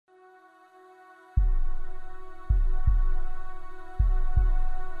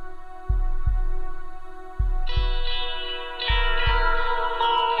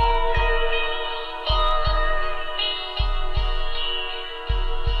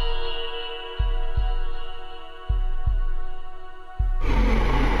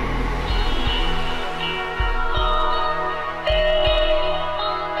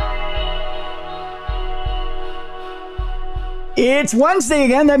It's Wednesday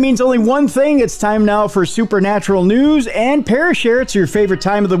again. That means only one thing. It's time now for Supernatural News and Parashare. It's your favorite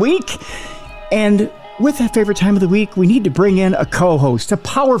time of the week. And with that favorite time of the week, we need to bring in a co-host, a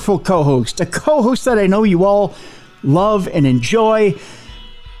powerful co-host, a co-host that I know you all love and enjoy.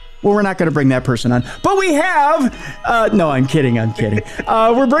 Well, we're not going to bring that person on, but we have. No, I'm kidding.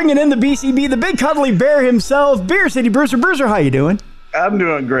 We're bringing in the BCB, the big cuddly bear himself, Beer City Bruiser. Bruiser, how you doing? I'm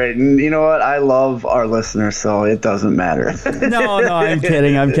doing great. And you know what? I love our listeners, so it doesn't matter. No, I'm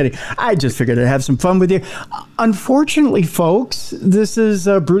kidding. I just figured I'd have some fun with you. Unfortunately, folks, this is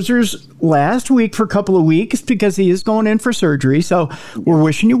Bruiser's last week for a couple of weeks because he is going in for surgery. So we're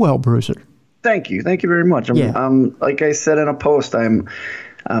wishing you well, Bruiser. Thank you. Thank you very much. I'm like I said in a post, I'm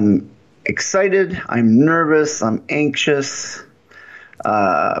excited. I'm nervous. I'm anxious.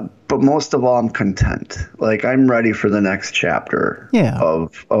 But most of all, I'm content. Like, I'm ready for the next chapter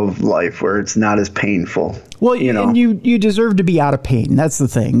of life where it's not as painful. Well, and you deserve to be out of pain. That's the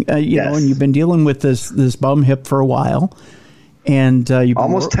thing. You know, and you've been dealing with this bum hip for a while. And you've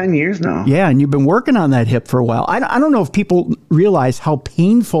almost 10 years now. Yeah, and you've been working on that hip for a while. I don't know if people realize how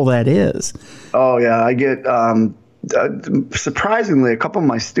painful that is. Oh, yeah. I get... surprisingly, a couple of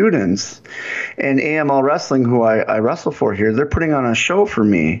my students in AML Wrestling, who I wrestle for here, they're putting on a show for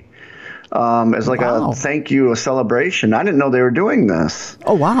me as like a thank you, a celebration. I didn't know they were doing this.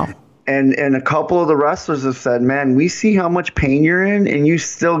 Oh, wow. And a couple of the wrestlers have said, man, we see how much pain you're in, and you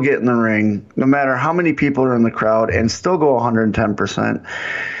still get in the ring, no matter how many people are in the crowd, and still go 110%.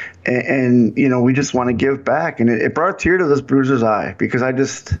 And you know, we just want to give back. And it brought a tear to this Bruiser's eye because I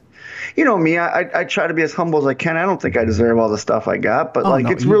just... You know me, I try to be as humble as I can. I don't think I deserve all the stuff I got, but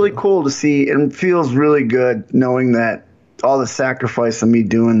it's really cool to see, and it feels really good knowing that all the sacrifice of me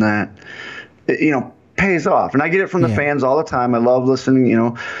doing that, pays off. And I get it from the fans all the time. I love listening,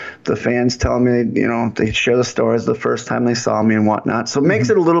 the fans telling me, they share the stories the first time they saw me and whatnot. So it makes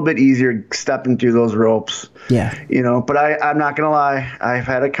it a little bit easier stepping through those ropes. Yeah. But I'm not going to lie. I've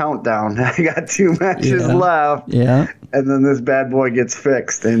had a countdown. I got 2 matches left. Yeah. And then this bad boy gets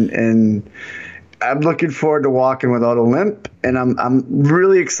fixed. And I'm looking forward to walking without a limp. And I'm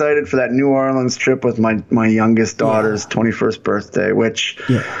really excited for that New Orleans trip with my youngest daughter's 21st birthday, which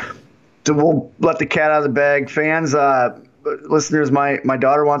we'll let the cat out of the bag. Fans, listeners, my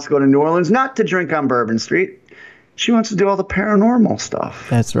daughter wants to go to New Orleans, not to drink on Bourbon Street. She wants to do all the paranormal stuff.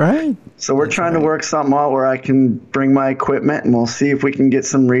 That's right. So we're trying to work something out where I can bring my equipment, and we'll see if we can get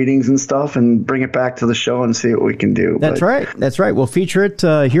some readings and stuff and bring it back to the show and see what we can do. That's right. We'll feature it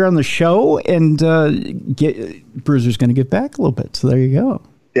here on the show, and Bruiser's going to get back a little bit. So there you go.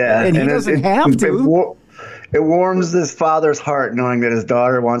 Yeah. And he doesn't have to. It warms this father's heart knowing that his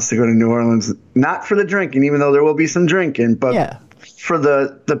daughter wants to go to New Orleans, not for the drinking, even though there will be some drinking, but for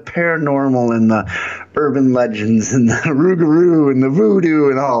the paranormal and the urban legends and the rougarou and the voodoo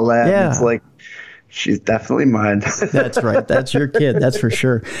and all that. Yeah. It's like, she's definitely mine. That's right. That's your kid. That's for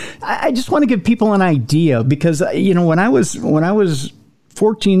sure. I just want to give people an idea because, when I was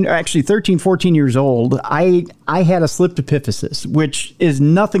 13, 14 years old, I had a slipped epiphysis, which is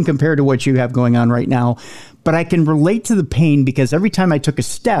nothing compared to what you have going on right now. But I can relate to the pain because every time I took a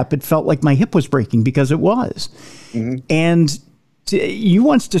step, it felt like my hip was breaking because it was. Mm-hmm. And you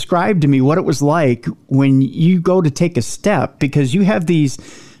once described to me what it was like when you go to take a step because you have these,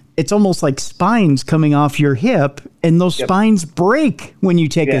 it's almost like spines coming off your hip, and those spines break when you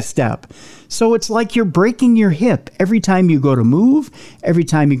take a step. So it's like you're breaking your hip every time you go to move, every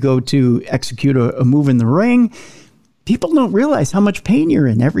time you go to execute a move in the ring. People don't realize how much pain you're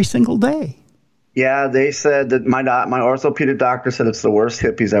in every single day. Yeah, they said that my orthopedic doctor said it's the worst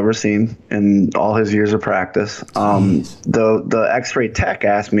hip he's ever seen in all his years of practice. The X-ray tech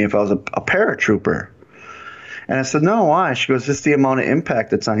asked me if I was a paratrooper. And I said, no, why? She goes, just the amount of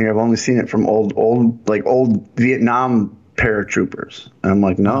impact that's on here. I've only seen it from old Vietnam paratroopers. And I'm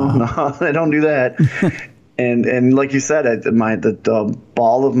like, no, they don't do that. and like you said, the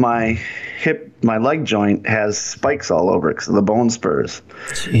ball of my hip, my leg joint has spikes all over it because of the bone spurs.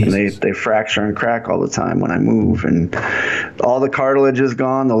 Jesus. And they fracture and crack all the time when I move. And all the cartilage is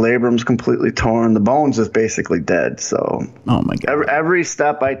gone. The labrum's completely torn. The bone's just basically dead. So oh my God. Every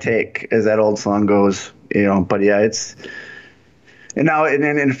step I take, as that old song goes, but yeah, And now it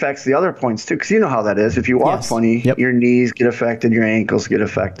affects the other points too, because you know how that is. If you walk funny, your knees get affected, your ankles get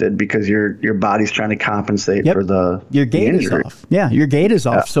affected because your body's trying to compensate for your gait is off. Yeah, your gait is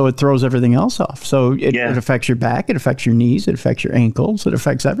off, so it throws everything else off. So it affects your back, it affects your knees, it affects your ankles, it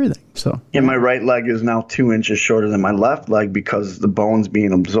affects everything. So my right leg is now 2 inches shorter than my left leg because the bone's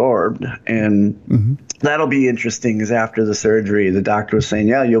being absorbed, and that'll be interesting. Is after the surgery, the doctor was saying,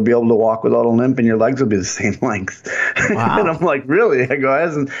 "Yeah, you'll be able to walk without a limp, and your legs will be the same length." Wow. And I'm like, "Really?" I go, "I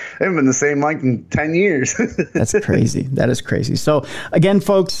haven't been the same length in 10 years." That's crazy. That is crazy. So again,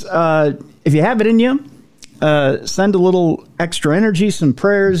 folks, if you have it in you, send a little extra energy, some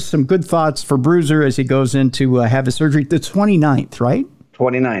prayers, some good thoughts for Bruiser as he goes in to have his surgery. The 29th, right?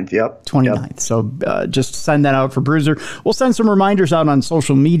 29th, yep. 29th. Yep. So just send that out for Bruiser. We'll send some reminders out on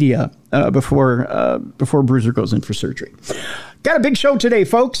social media before Bruiser goes in for surgery. Got a big show today,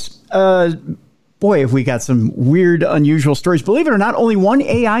 folks. Boy, have we got some weird, unusual stories. Believe it or not, only one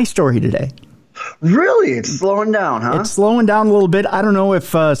AI story today. Really? It's slowing down, huh? It's slowing down a little bit. I don't know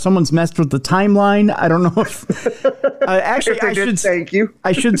if someone's messed with the timeline. I don't know if... actually, thank you.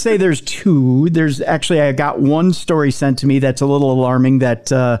 I should say there's two. I got one story sent to me that's a little alarming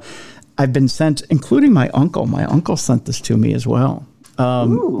that I've been sent, including my uncle. My uncle sent this to me as well,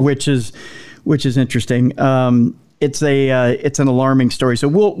 which is interesting. It's an alarming story. So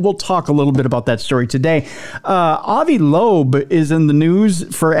we'll talk a little bit about that story today. Avi Loeb is in the news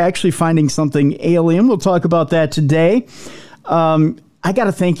for actually finding something alien. We'll talk about that today. I got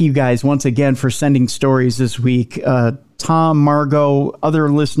to thank you guys once again for sending stories this week. Tom, Margot,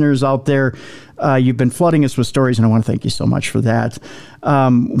 other listeners out there, you've been flooding us with stories, and I want to thank you so much for that.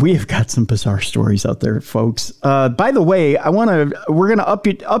 We have got some bizarre stories out there, folks. By the way, we're gonna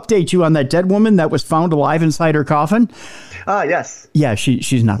update you on that dead woman that was found alive inside her coffin. Yes. Yeah,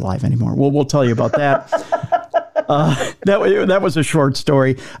 she's not alive anymore. We'll tell you about that. That was a short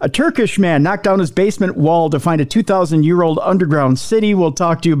story. A Turkish man knocked down his basement wall to find a 2,000-year-old underground city. We'll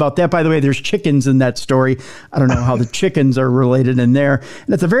talk to you about that. By the way, there's chickens in that story. I don't know how the chickens are related in there.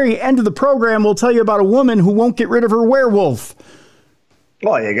 And at the very end of the program, we'll tell you about a woman who won't get rid of her werewolf.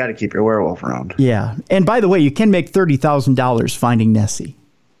 Oh, you got to keep your werewolf around. Yeah. And by the way, you can make $30,000 finding Nessie.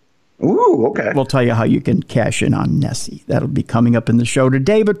 Ooh, okay. We'll tell you how you can cash in on Nessie. That'll be coming up in the show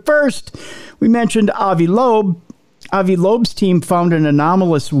today. But first, we mentioned Avi Loeb. Avi Loeb's team found an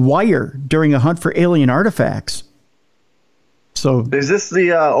anomalous wire during a hunt for alien artifacts. So, is this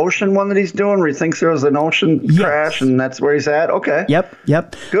the ocean one that he's doing where he thinks there was an ocean crash and that's where he's at? Okay. Yep.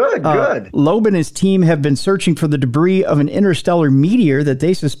 Good. Loeb and his team have been searching for the debris of an interstellar meteor that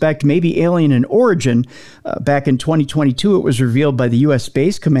they suspect may be alien in origin. Back in 2022, it was revealed by the U.S.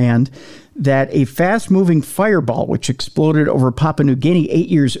 Space Command that a fast-moving fireball, which exploded over Papua New Guinea 8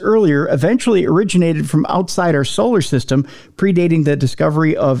 years earlier, eventually originated from outside our solar system, predating the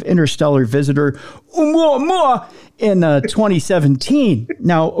discovery of interstellar visitor Oumuamua in 2017.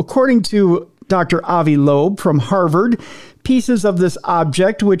 Now, according to Dr. Avi Loeb from Harvard, pieces of this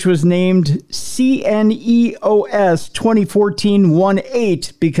object, which was named CNEOS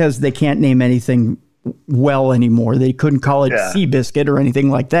 2014-18, because they can't name anything well anymore. They couldn't call it Seabiscuit or anything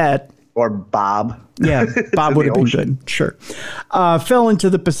like that. Or Bob. Yeah, Bob would have been good. Sure. Fell into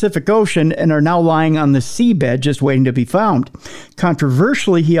the Pacific Ocean and are now lying on the seabed just waiting to be found.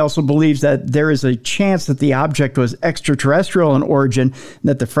 Controversially, he also believes that there is a chance that the object was extraterrestrial in origin and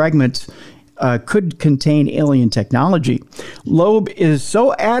that the fragments could contain alien technology. Loeb is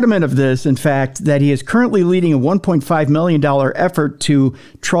so adamant of this, in fact, that he is currently leading a $1.5 million effort to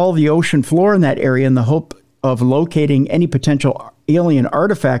trawl the ocean floor in that area in the hope of locating any potential alien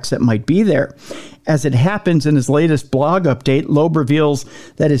artifacts that might be there. As it happens, in his latest blog update, Loeb reveals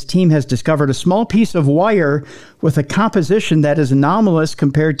that his team has discovered a small piece of wire with a composition that is anomalous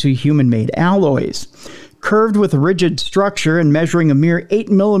compared to human-made alloys. Curved with a rigid structure and measuring a mere 8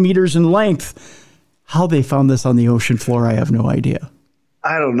 millimeters in length. How they found this on the ocean floor, I have no idea.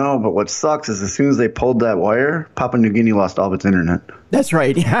 I don't know, but what sucks is as soon as they pulled that wire, Papua New Guinea lost all of its internet. That's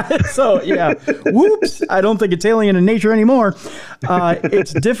right. Yeah. So, yeah. Whoops. I don't think it's alien in nature anymore.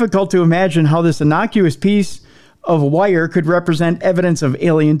 It's difficult to imagine how this innocuous piece of wire could represent evidence of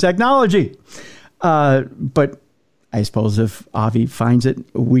alien technology. But I suppose if Avi finds it,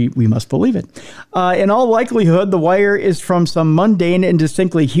 we must believe it. In all likelihood, the wire is from some mundane and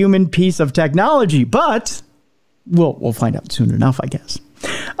distinctly human piece of technology, but we'll find out soon enough, I guess.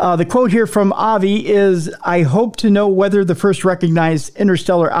 The quote here from Avi is, I hope to know whether the first recognized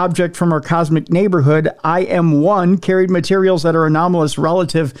interstellar object from our cosmic neighborhood, IM-1, carried materials that are anomalous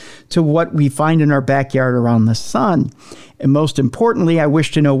relative to what we find in our backyard around the sun. And most importantly, I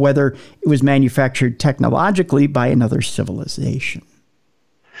wish to know whether it was manufactured technologically by another civilization.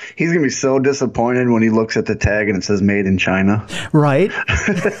 He's going to be so disappointed when he looks at the tag and it says made in China. Right.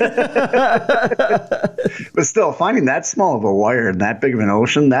 But still, finding that small of a wire in that big of an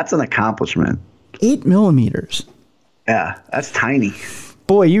ocean, that's an accomplishment. 8 millimeters. Yeah, that's tiny.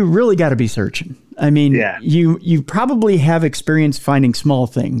 Boy, you really got to be searching. I mean, yeah. you probably have experience finding small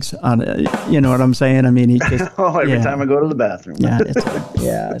things on it. You know what I'm saying? I mean, every time I go to the bathroom.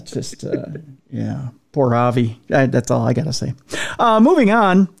 It's just poor Avi. That's all I got to say. Moving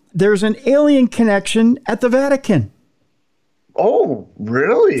on, there's an alien connection at the Vatican. Oh,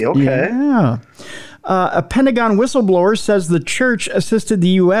 really? Okay. Yeah. A Pentagon whistleblower says the church assisted the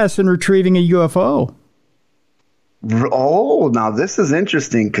U.S. in retrieving a UFO. Oh, now this is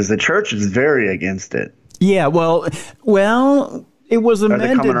interesting because the church is very against it. Yeah, well, it was amended.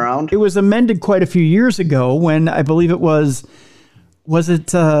 Are they coming around? It was amended quite a few years ago when I believe it was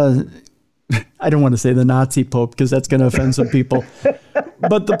it, I don't want to say the Nazi Pope because that's going to offend some people.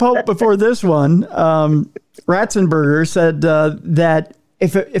 But the Pope before this one, Ratzenberger, said that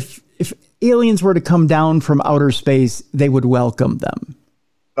if aliens were to come down from outer space, they would welcome them.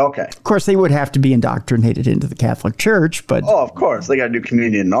 Okay. Of course, they would have to be indoctrinated into the Catholic Church, but... Oh, of course. They got to do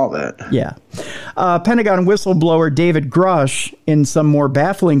communion and all that. Yeah. Pentagon whistleblower David Grush, in some more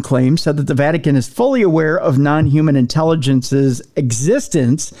baffling claims, said that the Vatican is fully aware of non-human intelligence's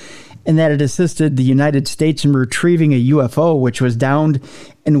existence and that it assisted the United States in retrieving a UFO, which was downed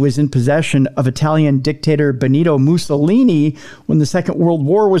and was in possession of Italian dictator Benito Mussolini when the Second World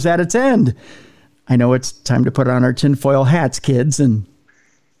War was at its end. I know it's time to put on our tinfoil hats, kids, and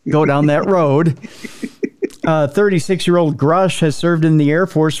go down that road. 36-year-old Grush has served in the Air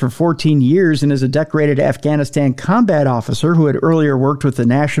Force for 14 years and is a decorated Afghanistan combat officer who had earlier worked with the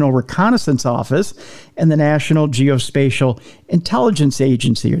National Reconnaissance Office and the National Geospatial Intelligence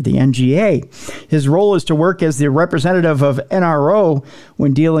Agency, or the NGA. His role is to work as the representative of NRO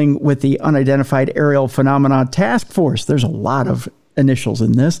when dealing with the Unidentified Aerial Phenomena Task Force. There's a lot of initials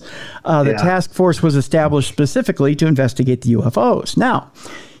in this. The task force was established specifically to investigate the UFOs. Now,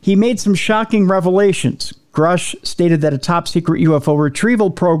 he made some shocking revelations. Grush stated that a top-secret UFO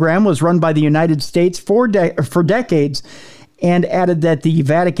retrieval program was run by the United States for decades, and added that the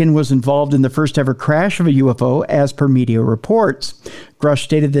Vatican was involved in the first-ever crash of a UFO, as per media reports. Grush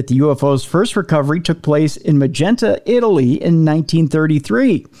stated that the UFO's first recovery took place in Magenta, Italy, in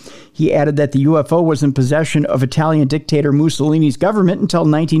 1933. He added that the UFO was in possession of Italian dictator Mussolini's government until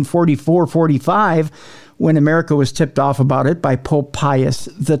 1944-45, when America was tipped off about it by Pope Pius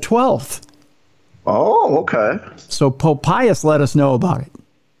XII. Oh, okay. So Pope Pius let us know about it.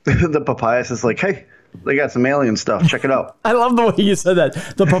 The Pius is like, hey, they got some alien stuff. Check it out. I love the way you said that.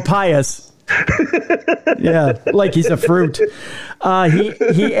 The Papayas. Yeah, like he's a fruit.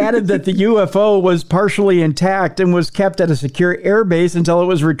 He added that the UFO was partially intact and was kept at a secure airbase until it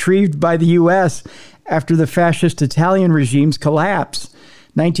was retrieved by the U.S. after the fascist Italian regime's collapse.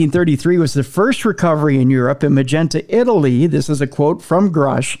 1933 was the first recovery in Europe in Magenta, Italy. This is a quote from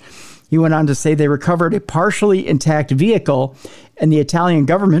Grush. He went on to say they recovered a partially intact vehicle, and the Italian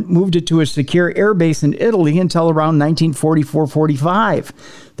government moved it to a secure airbase in Italy until around 1944-45.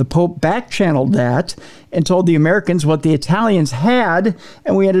 The Pope back-channeled that and told the Americans what the Italians had,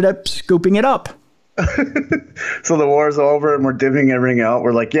 and we ended up scooping it up. So the war's over, and we're divvying everything out.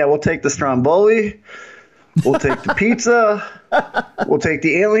 We're like, yeah, we'll take the Stromboli, we'll take the pizza, we'll take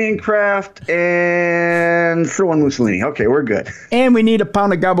the alien craft, and throw in Mussolini. Okay, we're good. And we need a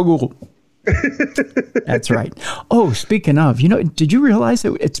pound of gabagool. That's right. Oh, speaking of, did you realize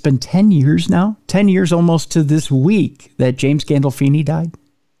that it's been 10 years now? 10 years almost to this week that James Gandolfini died?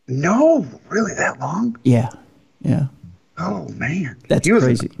 No, really that long? Yeah. Oh, man. He was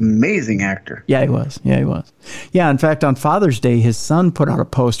crazy. An amazing actor. Yeah, he was. Yeah, in fact, on Father's Day, his son put out a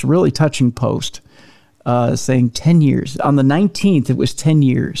post, a really touching post, saying 10 years. On the 19th, it was 10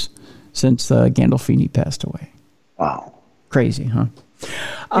 years since Gandolfini passed away. Wow. Crazy, huh?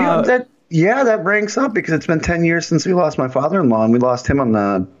 That ranks up because it's been 10 years since we lost my father-in-law, and we lost him on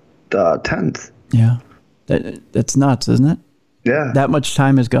the 10th. Yeah. That's nuts, isn't it? Yeah. That much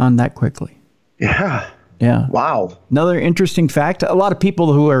time has gone that quickly. Yeah. Yeah. Wow. Another interesting fact, a lot of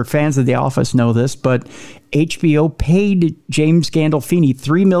people who are fans of The Office know this, but HBO paid James Gandolfini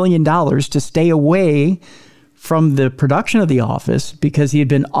 $3 million to stay away from the production of The Office because he had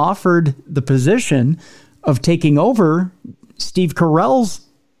been offered the position of taking over Steve Carell's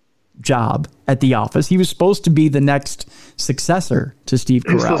job at the office. He was supposed to be the next successor to Steve Carell.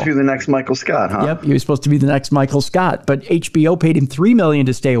 He was supposed to be the next Michael Scott, huh? Yep, he was supposed to be the next Michael Scott, but HBO paid him $3 million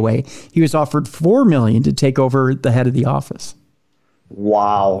to stay away. He was offered $4 million to take over the head of the office.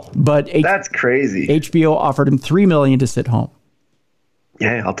 Wow. But that's crazy. HBO offered him $3 million to sit home.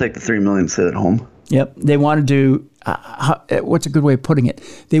 Yeah, I'll take the $3 million to sit at home. Yep. They wanted to, what's a good way of putting it?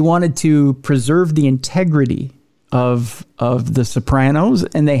 They wanted to preserve the integrity of The Sopranos,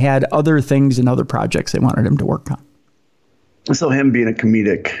 and they had other things and other projects they wanted him to work on. So him being a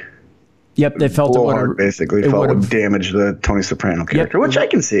comedic, yep, they felt it would damage the Tony Soprano character, which I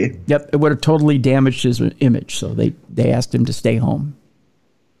can see. Yep, it would have totally damaged his image. So they asked him to stay home.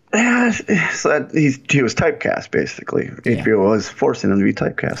 Yeah, so he was typecast basically. Yeah. HBO was forcing him to be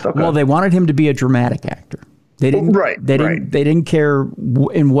typecast. Okay. Well, they wanted him to be a dramatic actor. They didn't. They didn't care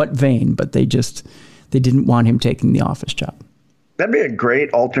in what vein, but they didn't want him taking the office job. That'd be a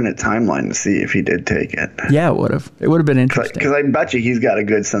great alternate timeline to see if he did take it. Yeah, it would have. It would have been interesting. Because I bet you he's got a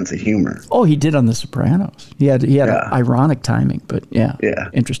good sense of humor. Oh, he did on The Sopranos. He had an ironic timing, but yeah,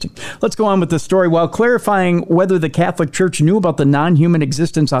 interesting. Let's go on with the story. While clarifying whether the Catholic Church knew about the non-human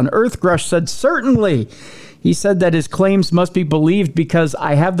existence on Earth, Grush said, certainly. He said that his claims must be believed because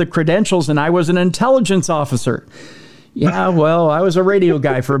I have the credentials and I was an intelligence officer. Yeah, well, I was a radio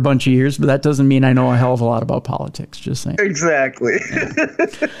guy for a bunch of years, but that doesn't mean I know a hell of a lot about politics, just saying. Exactly.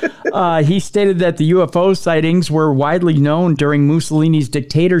 He stated that the UFO sightings were widely known during Mussolini's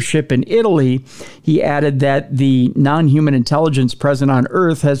dictatorship in Italy. He added that the non-human intelligence present on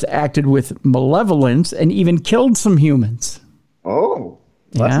Earth has acted with malevolence and even killed some humans. Oh,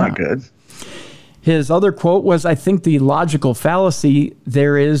 that's not good. His other quote was, I think the logical fallacy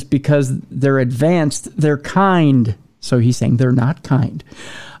there is because they're advanced, they're kind. So he's saying they're not kind.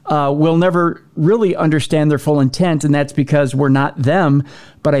 We'll never really understand their full intent, and that's because we're not them.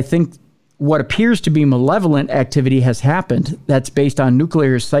 But I think what appears to be malevolent activity has happened. That's based on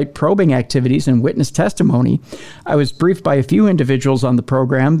nuclear site probing activities and witness testimony. I was briefed by a few individuals on the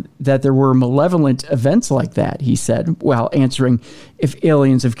program that there were malevolent events like that, he said, while answering if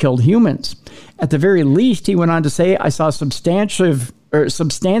aliens have killed humans. At the very least, he went on to say, I saw substantive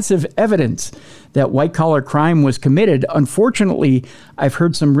evidence that white-collar crime was committed. Unfortunately, I've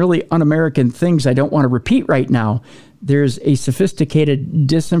heard some really un-American things I don't want to repeat right now. There's a sophisticated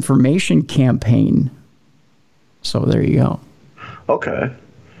disinformation campaign. So there you go. Okay.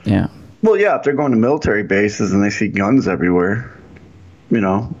 Yeah. Well, yeah, if they're going to military bases and they see guns everywhere, I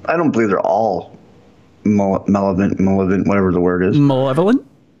don't believe they're all malevolent, whatever the word is. Malevolent?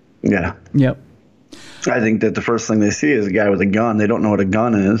 Yeah. Yep. I think that the first thing they see is a guy with a gun. They don't know what a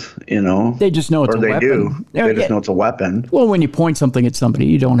gun is, They just know it's a weapon. Or they do. They just know it's a weapon. Well, when you point something at somebody,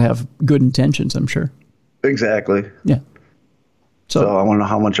 you don't have good intentions, I'm sure. Exactly. Yeah. So I want to know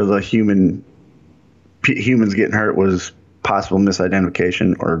how much of the humans getting hurt was possible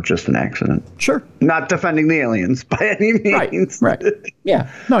misidentification or just an accident. Sure. Not defending the aliens by any means. Right.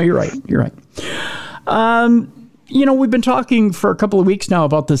 Yeah. No, you're right. You're right. We've been talking for a couple of weeks now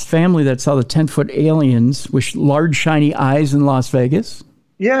about this family that saw the 10-foot aliens with large, shiny eyes in Las Vegas.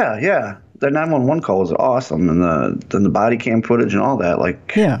 Yeah. Their 911 call was awesome. And the body cam footage and all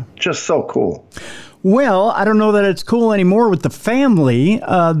that. Just so cool. Well, I don't know that it's cool anymore with the family.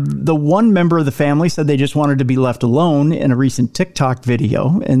 The one member of the family said they just wanted to be left alone in a recent TikTok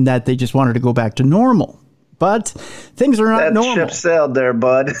video and that they just wanted to go back to normal. But things are not normal. That ship sailed there,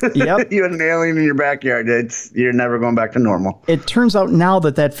 bud. Yep. You had an alien in your backyard. You're never going back to normal. It turns out now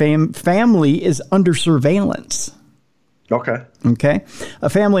that family is under surveillance. Okay. A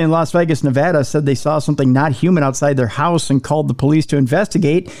family in Las Vegas, Nevada said they saw something not human outside their house and called the police to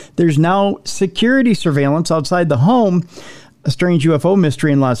investigate. There's now security surveillance outside the home. A strange UFO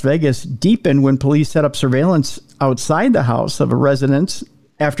mystery in Las Vegas deepened when police set up surveillance outside the house of a residence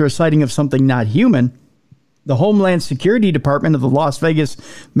after a sighting of something not human. The Homeland Security Department of the Las Vegas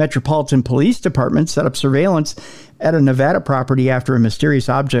Metropolitan Police Department set up surveillance at a Nevada property after a mysterious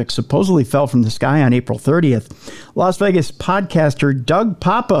object supposedly fell from the sky on April 30th. Las Vegas podcaster Doug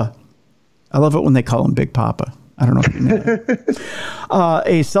Papa, I love it when they call him Big Papa. I don't know if you know that.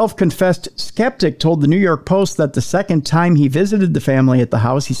 A self-confessed skeptic told the New York Post that the second time he visited the family at the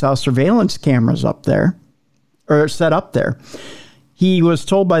house, he saw surveillance cameras up there, or set up there. He was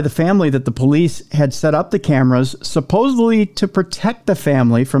told by the family that the police had set up the cameras supposedly to protect the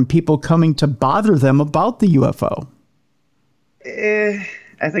family from people coming to bother them about the UFO.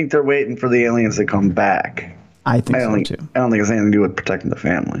 I think they're waiting for the aliens to come back. I think so, too. I don't think it's anything to do with protecting the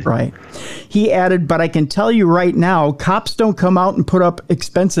family. Right. He added, but I can tell you right now, cops don't come out and put up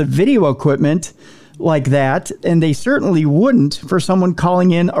expensive video equipment. like that, and they certainly wouldn't for someone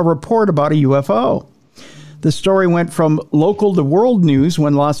calling in a report about a UFO. The story went from local to world news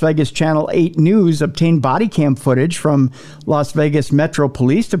when Las Vegas Channel 8 News obtained body cam footage from Las Vegas Metro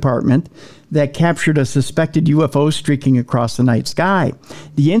Police Department that captured a suspected UFO streaking across the night sky.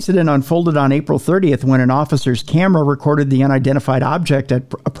 The incident unfolded on April 30th when an officer's camera recorded the unidentified object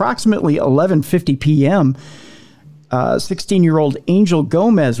at approximately 11:50 p.m. 16-year-old Angel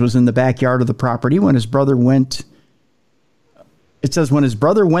Gomez was in the backyard of the property when his brother went. It says when his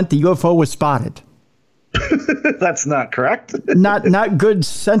brother went, the UFO was spotted. That's not correct. Not good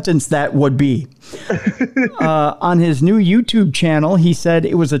sentence that would be. On his new YouTube channel, he said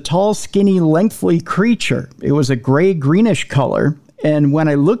it was a tall, skinny, lengthy creature. It was a gray-greenish color, and when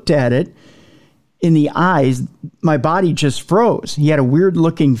I looked at it in the eyes, my body just froze. He had a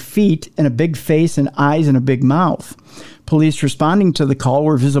weird-looking feet and a big face and eyes and a big mouth. Police responding to the call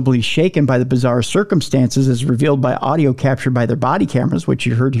were visibly shaken by the bizarre circumstances as revealed by audio captured by their body cameras, which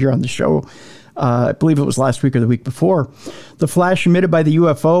you heard here on the show. I believe it was last week or the week before. The flash emitted by the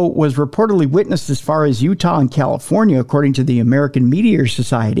UFO was reportedly witnessed as far as Utah and California, according to the American Meteor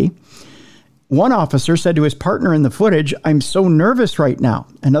Society. One officer said to his partner in the footage, "I'm so nervous right now."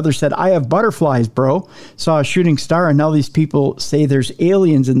 Another said, "I have butterflies, bro. Saw a shooting star and now these people say there's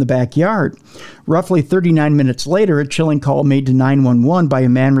aliens in the backyard." Roughly 39 minutes later, a chilling call made to 911 by a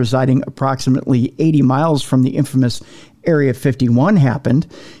man residing approximately 80 miles from the infamous Area 51 happened.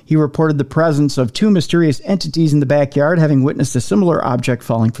 He reported the presence of two mysterious entities in the backyard, having witnessed a similar object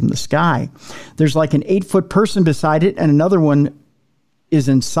falling from the sky. There's like an 8-foot person beside it, and another one is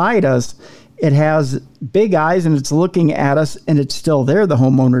inside us. It has big eyes, and it's looking at us, and it's still there, the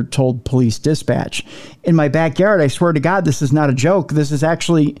homeowner told police dispatch. "In my backyard, I swear to God, this is not a joke. This is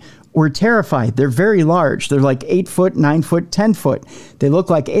actually, we're terrified. They're very large. They're like 8 foot, 9 foot, 10 foot. They look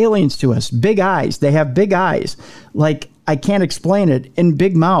like aliens to us. Big eyes. They have big eyes. Like, I can't explain it. And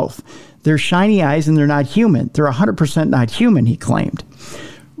big mouth. They're shiny eyes, and they're not human. They're 100% not human," he claimed.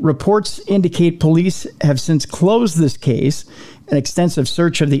 Reports indicate police have since closed this case. An extensive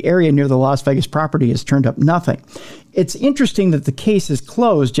search of the area near the Las Vegas property has turned up nothing. It's interesting that the case is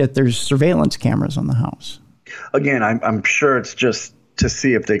closed, yet there's surveillance cameras on the house. Again, I'm sure it's just to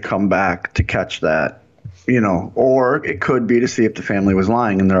see if they come back to catch that, or it could be to see if the family was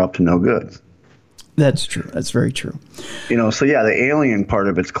lying and they're up to no good. That's true. That's very true. So yeah, the alien part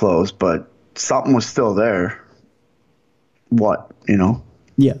of it's closed, but something was still there. What,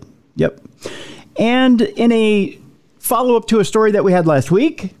 Yeah. Yep. And in a follow-up to a story that we had last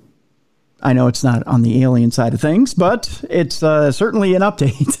week, I know it's not on the alien side of things, but it's certainly an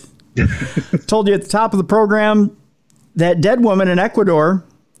update. Told you at the top of the program, that dead woman in Ecuador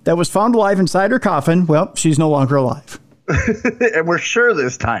that was found alive inside her coffin, well, she's no longer alive. And we're sure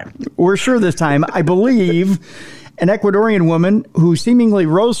this time. I believe an Ecuadorian woman who seemingly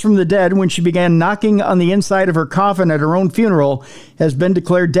rose from the dead when she began knocking on the inside of her coffin at her own funeral has been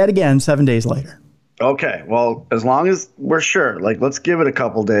declared dead again 7 days later. Okay, well, as long as we're sure, let's give it a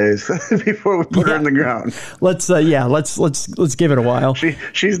couple days before we put her in the ground. Let's give it a while.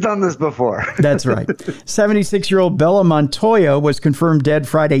 She's done this before. That's right. 76-year-old Bella Montoya was confirmed dead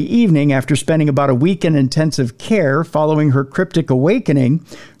Friday evening after spending about a week in intensive care following her cryptic awakening.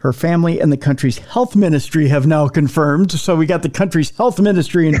 Her family and the country's health ministry have now confirmed. So we got the country's health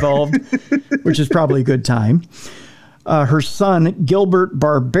ministry involved, which is probably a good time. Her son, Gilbert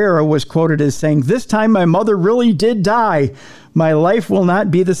Barbera, was quoted as saying, "This time my mother really did die. My life will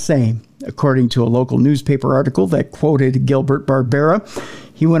not be the same," according to a local newspaper article that quoted Gilbert Barbera.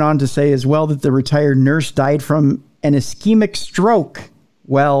 He went on to say as well that the retired nurse died from an ischemic stroke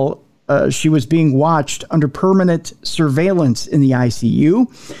while she was being watched under permanent surveillance in the ICU.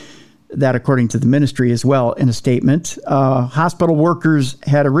 That, according to the ministry as well, in a statement. Hospital workers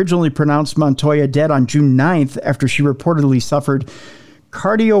had originally pronounced Montoya dead on June 9th after she reportedly suffered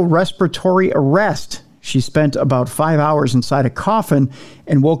cardiorespiratory arrest. She spent about 5 hours inside a coffin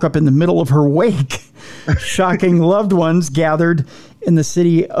and woke up in the middle of her wake. Shocking loved ones gathered in the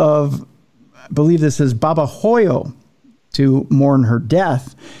city of, I believe this is Babahoyo, to mourn her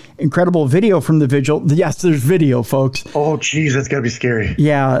death. Incredible video from the vigil. Yes, there's video, folks. Oh, geez, that's got to be scary.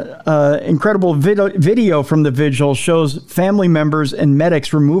 Yeah. Incredible video from the vigil shows family members and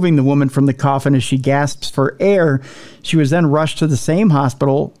medics removing the woman from the coffin as she gasps for air. She was then rushed to the same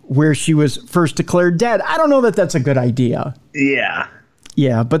hospital where she was first declared dead. I don't know that that's a good idea. Yeah.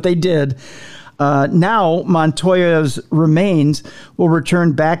 Yeah, but they did. Now, Montoya's remains will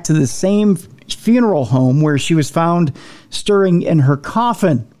return back to the same funeral home where she was found stirring in her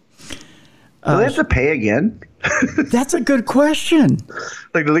coffin. Do they have to pay again? That's a good question.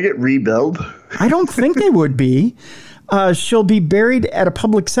 Like, do they get rebuilt? I don't think they would be. She'll be buried at a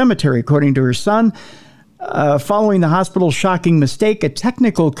public cemetery, according to her son. Following the hospital's shocking mistake, a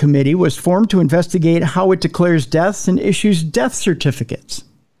technical committee was formed to investigate how it declares deaths and issues death certificates.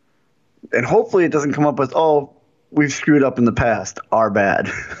 And hopefully it doesn't come up with, oh, we've screwed up in the past. Our bad.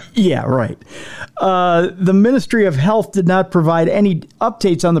 Yeah, right. The Ministry of Health did not provide any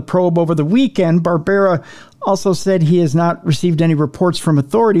updates on the probe over the weekend. Barbera also said he has not received any reports from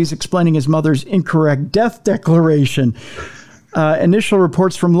authorities explaining his mother's incorrect death declaration. Initial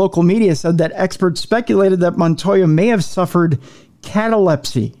reports from local media said that experts speculated that Montoya may have suffered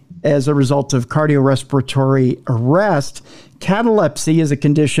catalepsy as a result of cardiorespiratory arrest. Catalepsy is a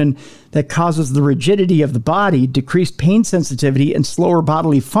condition that causes the rigidity of the body, decreased pain sensitivity, and slower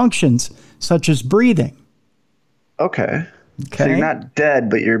bodily functions, such as breathing. Okay. So you're not dead,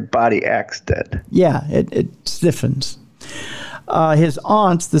 but your body acts dead. Yeah, it stiffens. His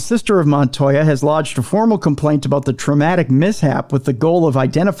aunt, the sister of Montoya, has lodged a formal complaint about the traumatic mishap with the goal of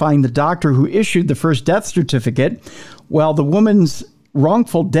identifying the doctor who issued the first death certificate. While the woman's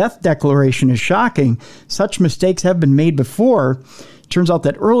wrongful death declaration is shocking, such mistakes have been made before. Turns out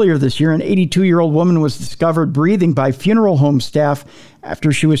that earlier this year, an 82-year-old woman was discovered breathing by funeral home staff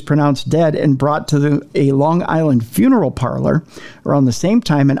after she was pronounced dead and brought to a Long Island funeral parlor. Around the same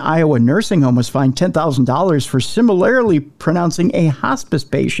time, an Iowa nursing home was fined $10,000 for similarly pronouncing a hospice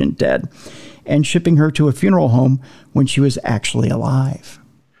patient dead and shipping her to a funeral home when she was actually alive.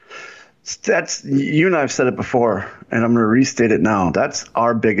 That's, you and I have said it before, and I'm going to restate it now. That's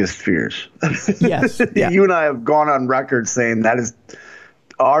our biggest fears. Yes. Yeah. You and I have gone on record saying that is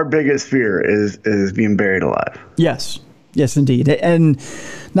our biggest fear is being buried alive. Yes. Yes, indeed. And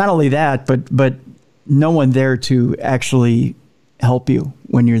not only that, but no one there to actually help you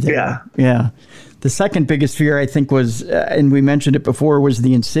when you're there. Yeah. Yeah. The second biggest fear, I think, was, and we mentioned it before, was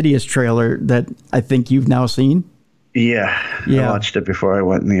the Insidious trailer that I think you've now seen. Yeah. I watched it before I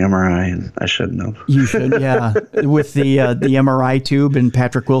went in the MRI, and I shouldn't have. You should, yeah. With the MRI tube and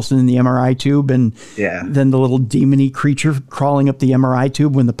Patrick Wilson in the MRI tube, and then the little demon-y creature crawling up the MRI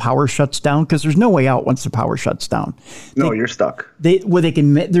tube when the power shuts down, because there's no way out once the power shuts down. No, you're stuck. They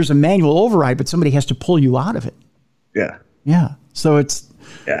can. There's a manual override, but somebody has to pull you out of it. Yeah. Yeah. So it's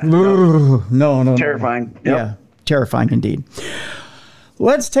no. Terrifying. Yep. Yeah. Terrifying indeed.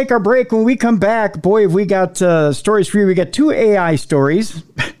 Let's take our break. When we come back, boy, have we got stories for you. We got two AI stories.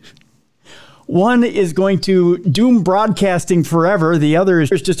 One is going to doom broadcasting forever. The other is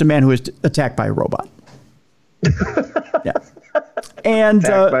just a man who was attacked by a robot. Yeah. And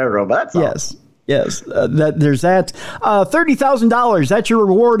attacked by a robot? Yes. There's that. $30,000. That's your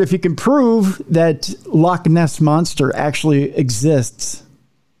reward if you can prove that Loch Ness Monster actually exists.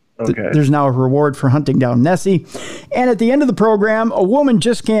 Okay. There's now a reward for hunting down Nessie. And at the end of the program, a woman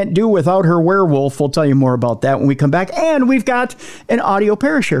just can't do without her werewolf. We'll tell you more about that when we come back. And we've got an audio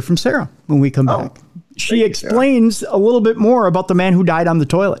Parashare from Sarah when we come back. She explains a little bit more about the man who died on the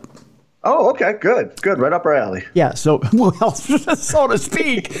toilet. Oh, okay. Good. Right up our alley. Yeah. So, well, so to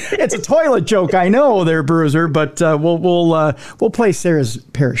speak, it's a toilet joke. I know there, Bruiser, but we'll play Sarah's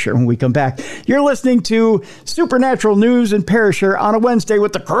Parashare when we come back. You're listening to Supernatural News and Parashare on a Wednesday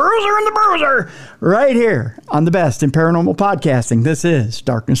with the Cruiser and the Bruiser right here on the best in paranormal podcasting. This is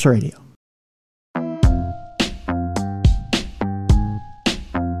Darkness Radio.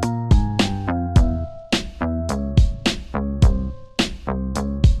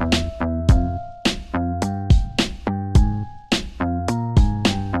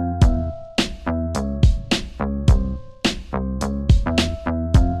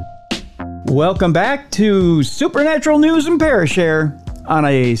 Welcome back to Supernatural News and Parashare on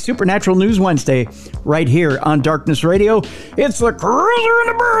a Supernatural News Wednesday right here on Darkness Radio. It's the Cruiser and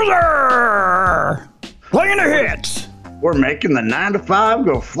the Bruiser playing the hits. We're making the 9 to 5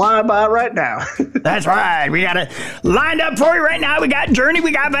 go fly by right now. That's right. We got it lined up for you right now. We got Journey,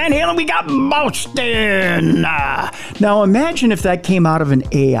 we got Van Halen, we got Boston. Now imagine if that came out of an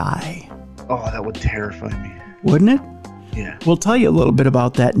AI. Oh, that would terrify me. Wouldn't it? Yeah. We'll tell you a little bit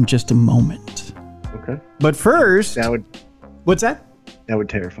about that in just a moment. Okay. But first... What's that? That would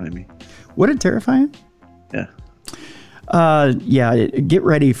terrify me. Would it terrify you? Yeah. Get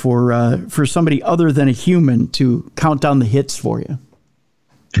ready for somebody other than a human to count down the hits for you.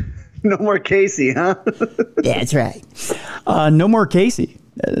 No more Casey, huh? Yeah, that's right. No more Casey.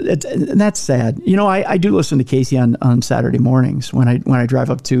 That's sad. You know, I do listen to Casey on Saturday mornings when I drive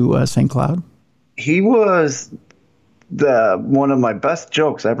up to St. Cloud. He was... one of my best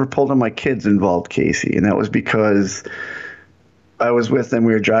jokes I ever pulled on my kids involved Casey, and that was because I was with him.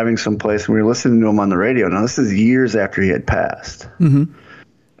 We were driving someplace and we were listening to him on the radio. Now, this is years after he had passed. Mm-hmm.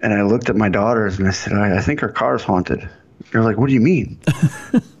 And I looked at my daughters and I said, I think our car's haunted. They're like, what do you mean?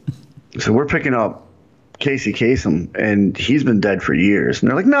 So we're picking up Casey Kasem, and he's been dead for years. And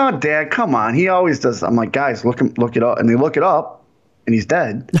they're like, no, Dad, come on. He always does. I'm like, guys, look it up. And they look it up, and he's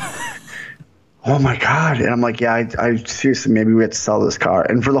dead. Oh, my God. And I'm like, yeah, I seriously, maybe we have to sell this car.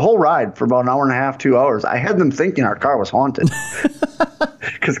 And for the whole ride, for about an hour and a half, 2 hours, I had them thinking our car was haunted.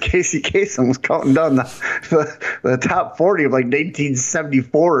 Because Casey Kasem was counting down the top 40 of like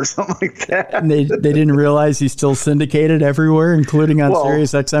 1974 or something like that. And they didn't realize he's still syndicated everywhere, including on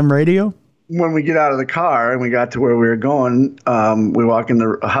Sirius XM radio? When we get out of the car and we got to where we were going, we walk in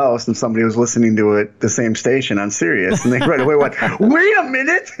the house and somebody was listening to it, the same station on Sirius, and they right away went, wait a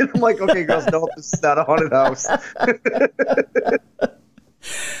minute. And I'm like, okay, girls, no, this is not a haunted house.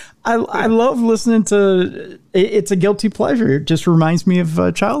 I love listening to it's a guilty pleasure. It just reminds me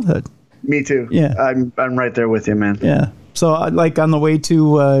of childhood. Me too. Yeah. I'm right there with you, man. Yeah. So like on the way to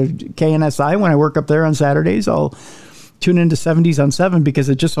KNSI, when I work up there on Saturdays, I'll tune into 70s on 7 because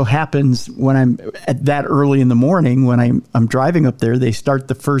it just so happens when I'm at that early in the morning, when I'm driving up there, they start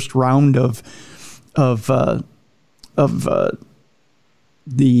the first round of the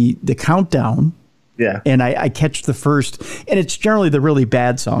countdown. Yeah. And I catch the first, and it's generally the really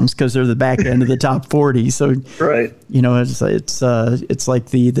bad songs because they're the back end of the top 40. So, right. You know, it's like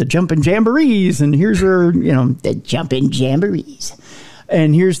the Jumpin' Jamborees, and here's our, the Jumpin' Jamborees.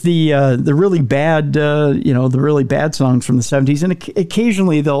 And here's the really bad, the really bad songs from the 70s. And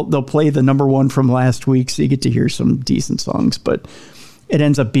occasionally they'll play the number one from last week, so you get to hear some decent songs. But it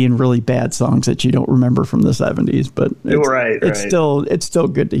ends up being really bad songs that you don't remember from the 70s. But it's still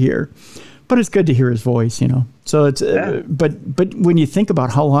good to hear. But it's good to hear his voice, So it's but when you think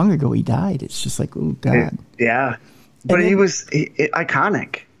about how long ago he died, it's just like, oh God. Yeah, but he was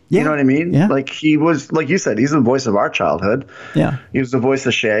iconic. Yeah. You know what I mean? Yeah. Like he was, like you said, he's the voice of our childhood. Yeah. He was the voice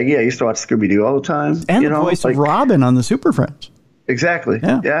of Shaggy. I used to watch Scooby-Doo all the time. And the voice of Robin on the Super Friends. Exactly.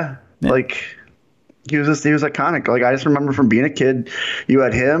 Yeah. Like he was iconic. Like I just remember from being a kid, you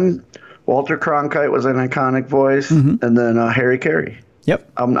had him, Walter Cronkite was an iconic voice, and then Harry Carey.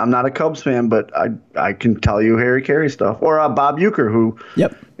 Yep. I'm not a Cubs fan, but I can tell you Harry Carey stuff. Or Bob Uecker, who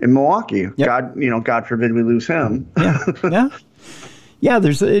in Milwaukee. Yep. God forbid we lose him. Yeah. Yeah,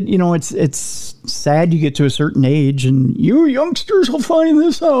 there's it's sad you get to a certain age, and you youngsters will find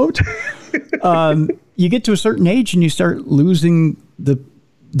this out. You get to a certain age and you start losing the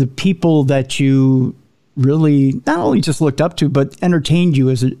people that you really not only just looked up to, but entertained you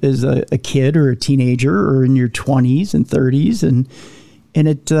as a kid or a teenager or in your 20s and 30s, and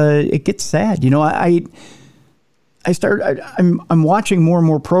it gets sad. I'm watching more and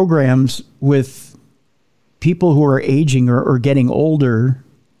more programs with people who are aging or getting older,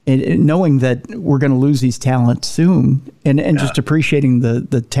 and knowing that we're going to lose these talents soon, and just appreciating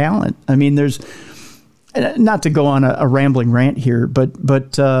the talent. I mean, there's not to go on a rambling rant here,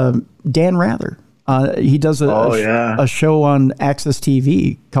 but Dan Rather, he does a show on Access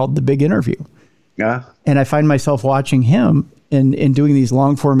TV called The Big Interview. Yeah. And I find myself watching him and doing these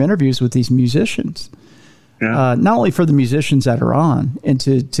long form interviews with these musicians. Yeah. Not only for the musicians that are on and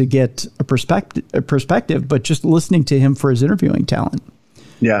to get a perspective, but just listening to him for his interviewing talent.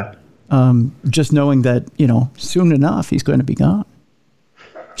 Yeah. Just knowing that, soon enough he's going to be gone.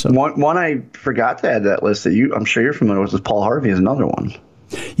 So one I forgot to add to that list that I'm sure you're familiar with is Paul Harvey is another one.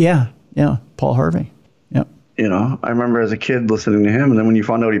 Yeah. Paul Harvey. Yep. I remember as a kid listening to him, and then when you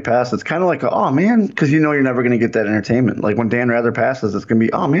found out he passed, it's kind of like, oh man, because you're never going to get that entertainment. Like when Dan Rather passes, it's going to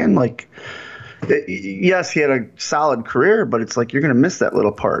be, oh man, like. Yes, he had a solid career, but it's like you're going to miss that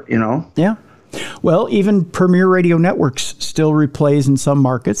little part, Yeah. Well, even Premier Radio Networks still replays in some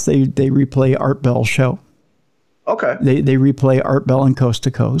markets. They replay Art Bell's show. Okay. They replay Art Bell and Coast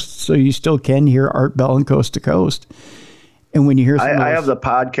to Coast, so you still can hear Art Bell and Coast to Coast. And when you hear, I have the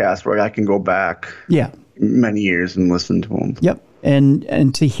podcast where I can go back. Yeah. Many years and listen to them. Yep.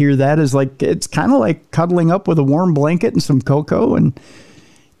 And to hear that is like, it's kind of like cuddling up with a warm blanket and some cocoa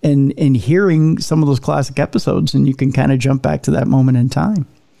and hearing some of those classic episodes, and you can kind of jump back to that moment in time.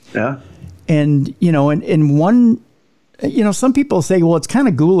 Yeah. And, in one, some people say, well, it's kind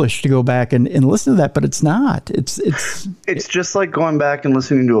of ghoulish to go back and listen to that, but it's not. It's just like going back and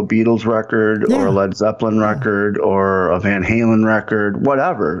listening to a Beatles record or a Led Zeppelin record or a Van Halen record,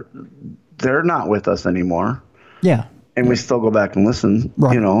 whatever. They're not with us anymore. Yeah. And we still go back and listen,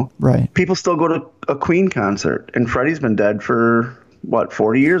 Right. People still go to a Queen concert, and Freddie's been dead for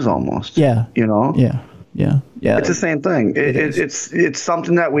 40 years almost. Yeah. Yeah. It's the same thing. It's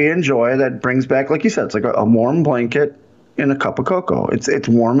something that we enjoy that brings back, like you said, it's like a warm blanket, in a cup of cocoa. It's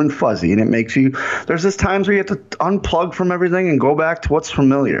warm and fuzzy, and it makes you. There's just times where you have to unplug from everything and go back to what's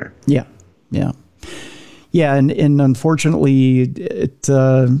familiar. Yeah, and unfortunately,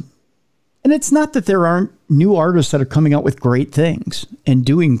 and it's not that there aren't new artists that are coming out with great things and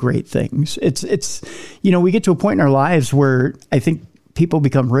doing great things. It's we get to a point in our lives where I think people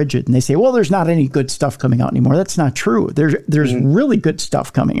become rigid and they say, well, there's not any good stuff coming out anymore. That's not true. There's really good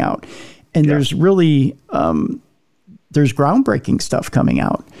stuff coming out, and there's really there's groundbreaking stuff coming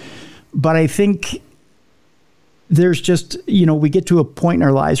out. But I think there's just, we get to a point in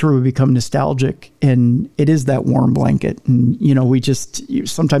our lives where we become nostalgic, and it is that warm blanket. And,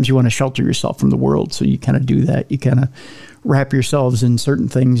 sometimes you want to shelter yourself from the world. So you kind of do that. You kind of wrap yourselves in certain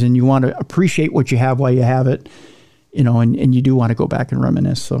things, and you want to appreciate what you have while you have it, and you do want to go back and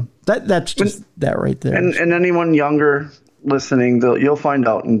reminisce. So that's just that right there. And anyone younger listening, you'll find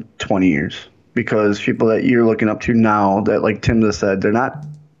out in 20 years, because people that you're looking up to now that, like Tim just said, they're not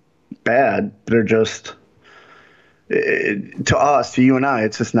bad. They're just... to us, to you and I,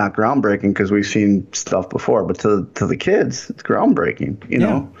 it's just not groundbreaking because we've seen stuff before. But to the kids, it's groundbreaking. You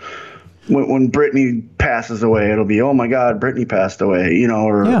know, when Britney passes away, it'll be, oh my God, Britney passed away.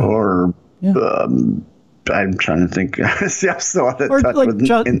 I'm trying to think. See, I'm so out of touch like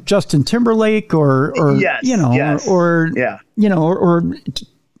with Justin Timberlake, or or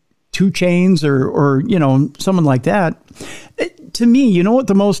 2 Chainz, or someone like that. To me, what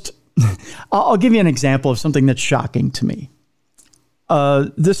the most. I'll give you an example of something that's shocking to me.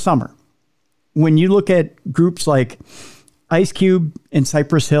 This summer, when you look at groups like Ice Cube and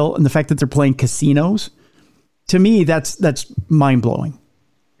Cypress Hill and the fact that they're playing casinos, to me, that's mind-blowing.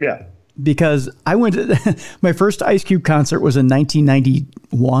 Yeah. Because I went to my first Ice Cube concert was in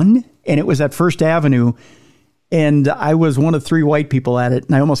 1991, and it was at First Avenue. And I was one of 3 white people at it,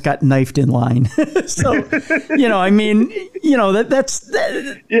 and I almost got knifed in line. So, that's.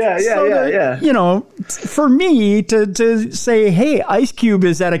 For me to say, hey, Ice Cube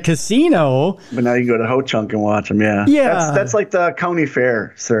is at a casino. But now you go to Ho Chunk and watch him, yeah. Yeah. That's like the county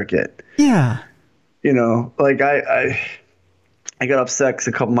fair circuit. Yeah. Like I got upset because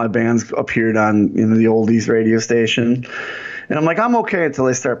a couple of my bands appeared on the oldies radio station. And I'm like, I'm okay until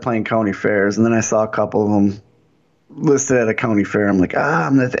they start playing county fairs. And then I saw a couple of them listed at a county fair. I'm like,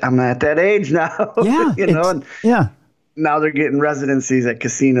 I'm at that age now. Yeah. Now they're getting residencies at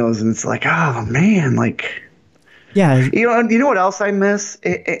casinos, and it's like, oh man, like, yeah. You know what else I miss?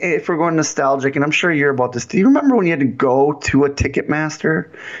 If we're going nostalgic, and I'm sure you're about this. Do you remember when you had to go to a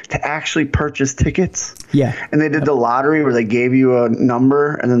Ticketmaster to actually purchase tickets? Yeah. And they did the lottery where they gave you a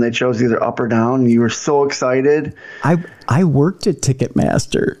number, and then they chose either up or down, and you were so excited. I worked at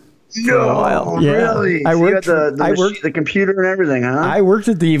Ticketmaster. No, really? I worked. I worked the computer and everything, huh? I worked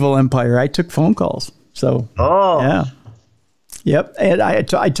at the Evil Empire. I took phone calls. So. Oh. Yeah. Yep, and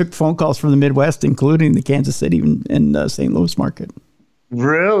I took phone calls from the Midwest, including the Kansas City and St. Louis market.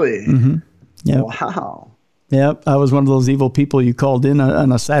 Really? Mm-hmm. Yep. Wow. Yep, I was one of those evil people you called in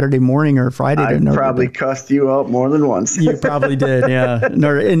on a Saturday morning or a Friday. I probably cussed you out more than once. You probably did, yeah.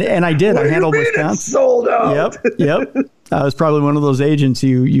 And I did. I handled Wisconsin. It's sold out. Yep. I was probably one of those agents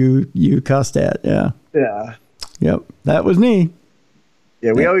you cussed at. Yeah. Yeah. Yep, that was me.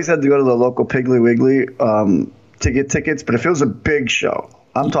 Yeah, we always had to go to the local Piggly Wiggly to get tickets, but if it was a big show,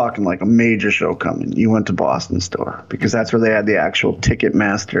 I'm talking like a major show coming, you went to Boston store because that's where they had the actual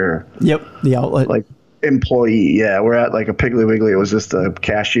Ticketmaster. Yep, the outlet. Like employee. Yeah, we're at like a Piggly Wiggly. It was just a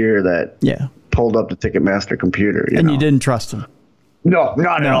cashier that pulled up the Ticketmaster computer. You didn't trust him. No,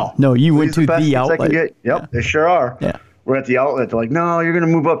 not at all. No, you went to the outlet. Yep, they sure are. Yeah. We're at the outlet. They're like, no, you're going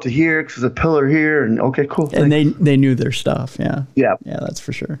to move up to here because there's a pillar here. And okay, cool. And they knew their stuff. Yeah. Yeah. Yeah, that's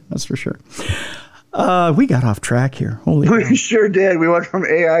for sure. We got off track here. Holy We cow. sure did. We went from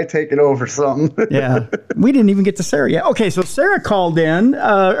AI taking over something. Yeah. We didn't even get to Sarah yet. Okay, so Sarah called in.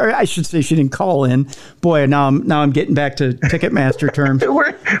 Or I should say she didn't call in. Boy, now I'm getting back to Ticketmaster terms.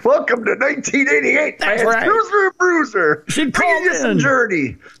 Welcome to 1988. That's right. Bruiser. She called in. Some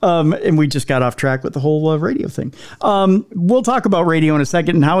journey. And we just got off track with the whole radio thing. We'll talk about radio in a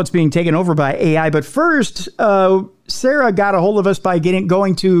second and how it's being taken over by AI. But first, Sarah got a hold of us by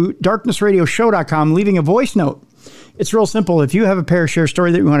going to darknessradioshow.com, leaving a voice note. It's real simple. If you have a Parashare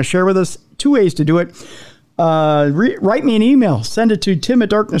story that you want to share with us, 2 ways to do it. Write me an email. Send it to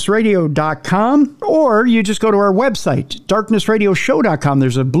tim@darknessradio.com, or you just go to our website, darknessradioshow.com.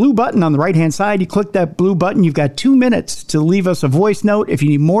 There's a blue button on the right-hand side. You click that blue button. You've got 2 minutes to leave us a voice note. If you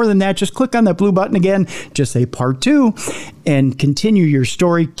need more than that, just click on that blue button again. Just say part 2 and continue your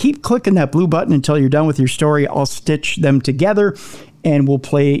story. Keep clicking that blue button until you're done with your story. I'll stitch them together, and we'll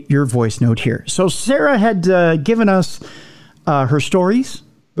play your voice note here. So Sarah had given us her stories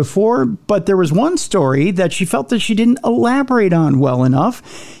before, but there was one story that she felt that she didn't elaborate on well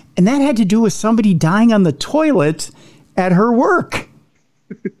enough, and that had to do with somebody dying on the toilet at her work.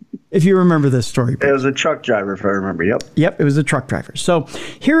 If you remember this story. It was a truck driver, if I remember. Yep, it was a truck driver. So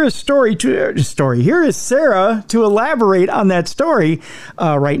here is Here is Sarah to elaborate on that story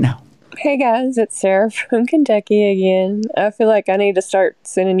right now. Hey guys, it's Sarah from Kentucky again. I feel like I need to start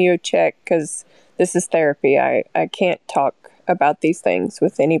sending you a check because this is therapy. I can't talk about these things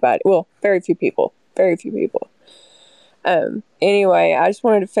with anybody. Well, very few people. Anyway, I just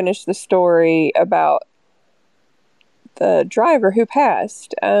wanted to finish the story about the driver who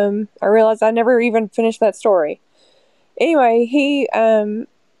passed. I realized I never even finished that story. Anyway, he died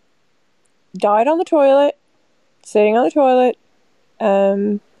on the toilet, sitting on the toilet,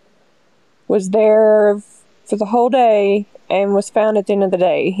 was there for the whole day, and was found at the end of the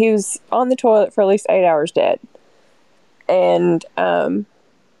day. He was on the toilet for at least 8 hours dead. And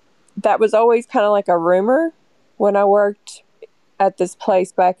that was always kind of like a rumor when I worked at this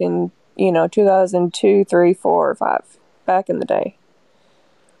place back in, 2002, 3, 4, or 5. Back in the day.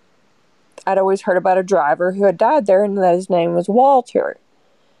 I'd always heard about a driver who had died there, and that his name was Walter.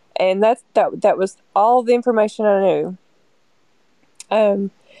 And that was all the information I knew.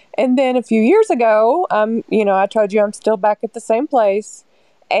 And then a few years ago, I told you I'm still back at the same place,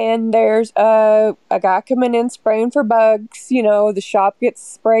 and there's a guy coming in spraying for bugs. The shop gets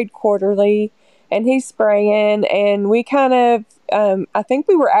sprayed quarterly, and he's spraying, and we kind of, I think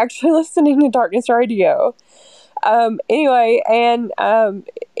we were actually listening to Darkness Radio. Anyway, and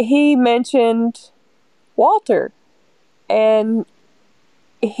he mentioned Walter, and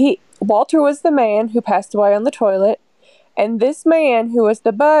Walter was the man who passed away on the toilet, and this man who was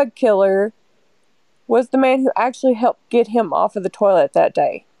the bug killer was the man who actually helped get him off of the toilet that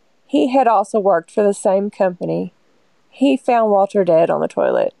day. He had also worked for the same company. He found Walter dead on the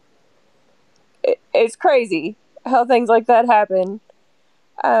toilet. It's crazy how things like that happen.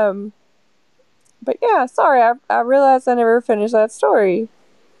 But yeah, sorry, I realized I never finished that story.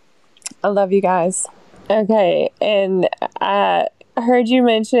 I love you guys. Okay, and I heard you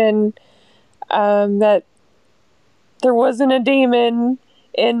mention that there wasn't a demon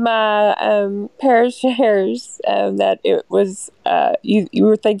in my Parashares, that it was, you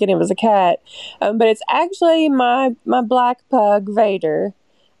were thinking it was a cat, but it's actually my black pug, Vader.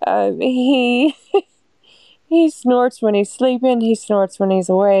 He snorts when he's sleeping. He snorts when he's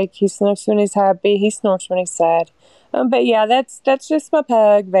awake. He snorts when he's happy. He snorts when he's sad. But yeah, that's just my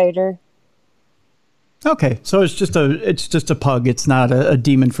pug, Vader. Okay, so it's just a pug. It's not a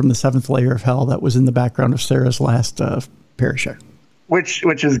demon from the seventh layer of hell that was in the background of Sarah's last Parashare.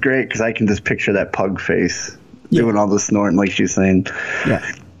 Which is great because I can just picture that pug face doing all the snorting, like she's saying. Yeah.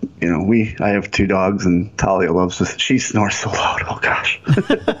 I have 2 dogs, and Talia loves this. She snores so loud. Oh gosh.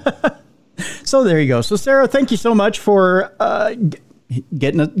 So there you go. So Sarah, thank you so much for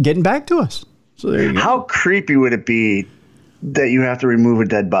getting back to us. So there you go. How creepy would it be that you have to remove a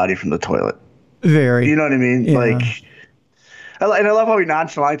dead body from the toilet? Very. You know what I mean? Yeah. Like, and I love how he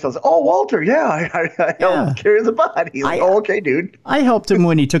nonchalantly tells, "Oh, Walter, yeah, I helped carry the body." Like, okay, dude. I helped him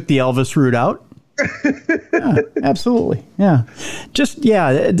when he took the Elvis route out. Yeah, absolutely. Yeah.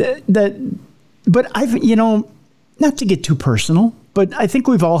 But I've, not to get too personal, but I think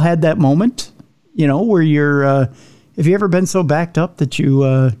we've all had that moment, where you're, have you ever been so backed up that you,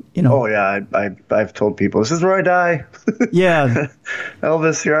 Oh yeah. I've told people, this is where I die. Yeah.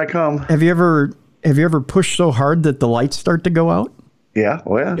 Elvis, here I come. Have you ever pushed so hard that the lights start to go out? Yeah.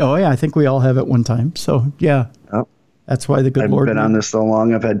 Oh yeah. Oh yeah. I think we all have at one time. So yeah. Oh. That's why the good Lord. I've been on this so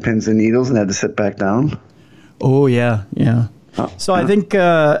long. I've had pins and needles and had to sit back down. Oh yeah. Yeah. So I think,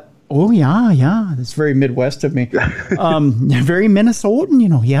 yeah. That's very Midwest of me. Very Minnesotan,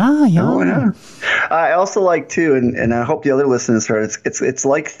 Yeah. Oh, yeah. I also like too, and I hope the other listeners heard, it's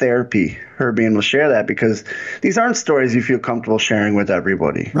like therapy, her being able to share that, because these aren't stories you feel comfortable sharing with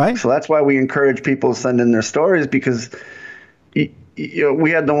everybody. Right. So that's why we encourage people to send in their stories, because we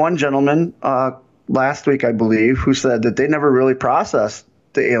had the one gentleman last week, I believe, who said that they never really processed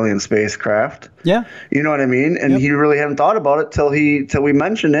the alien spacecraft. Yeah. You know what I mean? And he really hadn't thought about it till we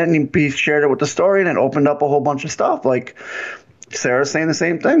mentioned it, and he shared it with the story, and it opened up a whole bunch of stuff. Like Sarah's saying the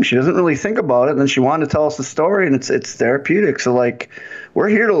same thing. She doesn't really think about it, and then she wanted to tell us the story, and it's therapeutic. So like, we're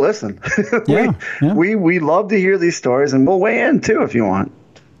here to listen. We love to hear these stories, and we'll weigh in too if you want.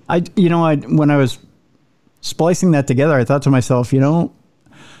 When I was splicing that together, I thought to myself,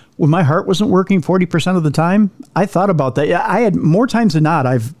 when my heart wasn't working 40% of the time, I thought about that. Yeah, I had more times than not,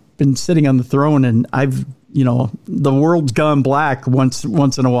 I've been sitting on the throne, and I've, the world's gone black once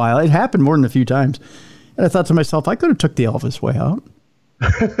in a while. It happened more than a few times. And I thought to myself, I could have took the Elvis way out.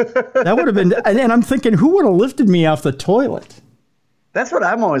 That would have been, and I'm thinking, who would have lifted me off the toilet? That's what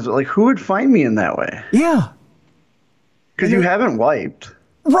I'm always like. Who would find me in that way? Yeah. Because you haven't wiped.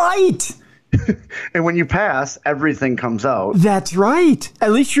 Right. And when you pass, everything comes out. That's right.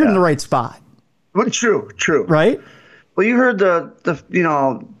 At least you're in the right spot. Well, true. Right? Well, you heard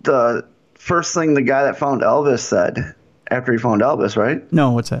the first thing the guy that found Elvis said after he found Elvis, right?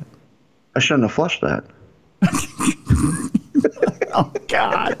 No, what's that? I shouldn't have flushed that. Oh,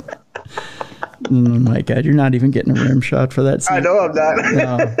 God. Oh, my God. You're not even getting a rim shot for that scene. I know I'm not.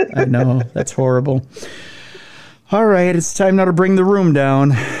 No, I know. That's horrible. All right. It's time now to bring the room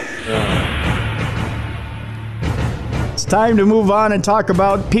down. It's time to move on and talk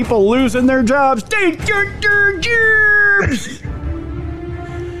about people losing their jobs. Take your jobs.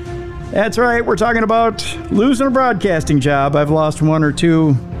 That's right. We're talking about losing a broadcasting job. I've lost one or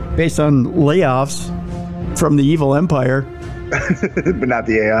two based on layoffs from the evil empire. But not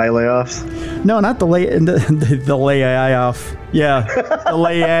the AI layoffs. No, not the lay off. Yeah, the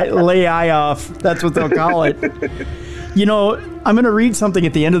lay off. That's what they'll call it. You know, I'm going to read something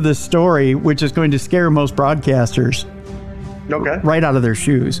at the end of this story, which is going to scare most broadcasters. Okay. Right out of their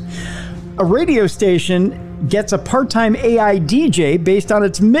shoes. A radio station gets a part-time AI DJ based on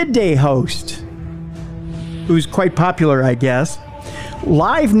its midday host, who's quite popular, I guess.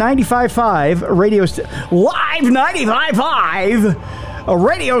 Live 95.5, Live 95.5, a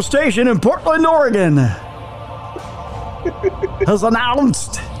radio station in Portland, Oregon, has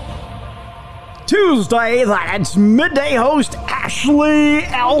announced Tuesday that its midday host, Ashley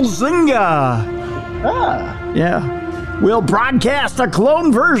Elzinga, will broadcast a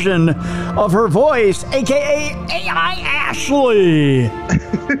clone version of her voice, aka AI Ashley.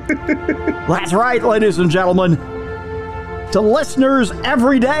 That's right, ladies and gentlemen. To listeners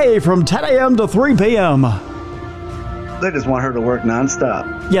every day from 10 a.m. to 3 p.m. They just want her to work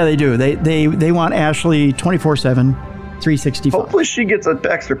nonstop. Yeah, they do. They want Ashley 24/7, 365. Hopefully she gets an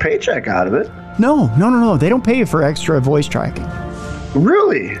extra paycheck out of it. No. They don't pay you for extra voice tracking.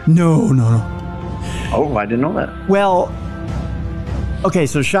 Really? No. Oh, I didn't know that. Well, okay,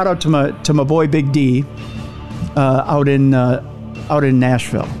 so shout out to my boy Big D out in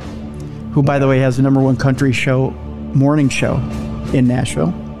Nashville, who, by the way, has the #1 country morning show in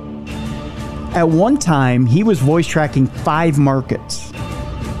Nashville. At one time, he was voice tracking 5 markets.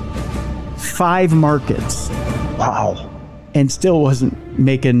 5 markets. Wow. And still wasn't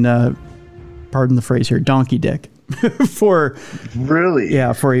making, pardon the phrase here, donkey dick for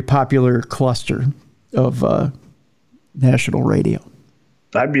a popular cluster of national radio.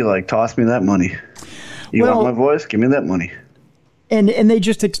 I'd be like, toss me that money. You want my voice? Give me that money. And they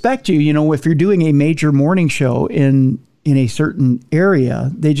just expect you, if you're doing a major morning show in a certain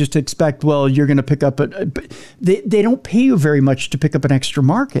area, they just expect, well, you're going to pick up they don't pay you very much to pick up an extra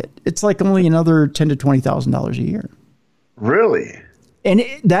market. It's like only another $10,000 to $20,000 a year. Really? And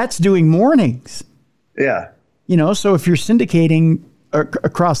that's doing mornings. Yeah. So if you're syndicating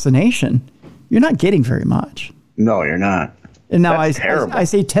across the nation, you're not getting very much. No, you're not. And now I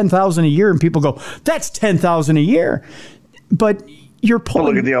say $10,000 a year, and people go, "That's $10,000 a year," but you're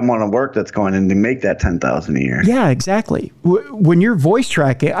pulling. Look at the amount of work that's going in to make that $10,000 a year. Yeah, exactly. When you're voice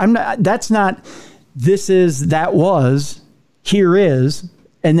tracking, that's not. This is, that was, here is,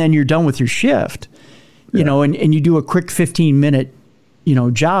 and then you're done with your shift. You know, and you do a quick 15-minute,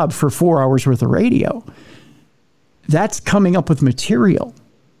 job for 4 hours worth of radio. That's coming up with material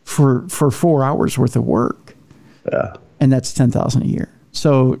for 4 hours worth of work. Yeah. And that's $10,000 a year.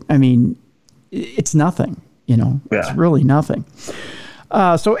 So, I mean, it's nothing, It's really nothing.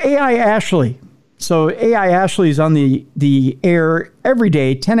 So AI Ashley. So AI Ashley is on the air every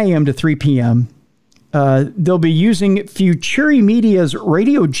day, 10 a.m. to 3 p.m. They'll be using Futuri Media's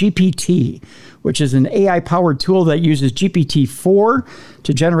Radio GPT, which is an AI-powered tool that uses GPT-4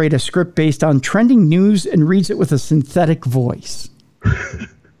 to generate a script based on trending news and reads it with a synthetic voice.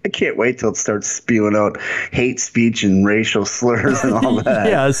 I can't wait till it starts spewing out hate speech and racial slurs and all that.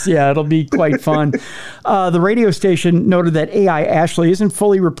 Yes, it'll be quite fun. The radio station noted that AI Ashley isn't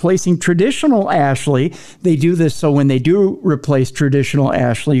fully replacing traditional Ashley. They do this so when they do replace traditional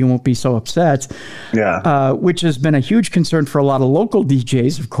Ashley, you won't be so upset. Yeah. Which has been a huge concern for a lot of local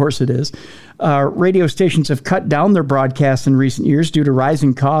DJs. Of course it is. Radio stations have cut down their broadcasts in recent years due to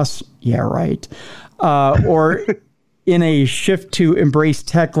rising costs. Yeah, right. Or in a shift to embrace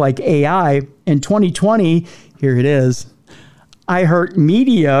tech like AI, in 2020, here it is,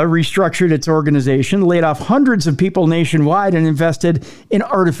 iHeartMedia restructured its organization, laid off hundreds of people nationwide, and invested in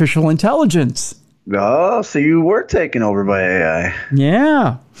artificial intelligence. Oh, so you were taken over by AI.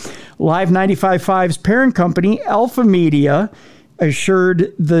 Yeah. Live 95.5's parent company, Alpha Media,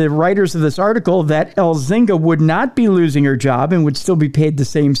 assured the writers of this article that Elzinga would not be losing her job and would still be paid the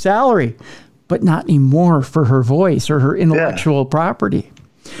same salary, but not anymore for her voice or her intellectual property.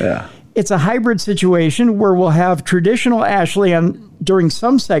 Yeah. It's a hybrid situation where we'll have traditional Ashley on during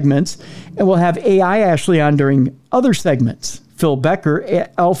some segments, and we'll have AI Ashley on during other segments. Phil Becker,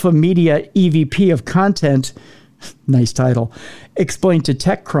 Alpha Media EVP of Content, nice title, explained to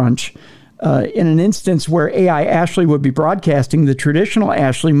TechCrunch, in an instance where AI Ashley would be broadcasting, the traditional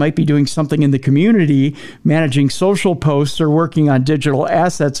Ashley might be doing something in the community, managing social posts or working on digital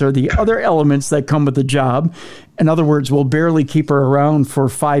assets or the other elements that come with the job. In other words, we'll barely keep her around for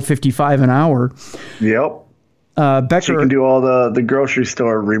 $5.55 an hour. Yep. Becker, she can do all the grocery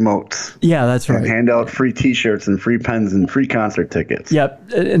store remotes. Yeah, that's right. And hand out free T-shirts and free pens and free concert tickets.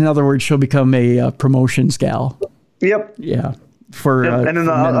 Yep. In other words, she'll become a promotions gal. Yep. Yeah. And then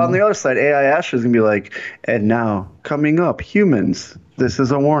on the other side, AI Ashley is going to be like, and now, coming up, humans, this is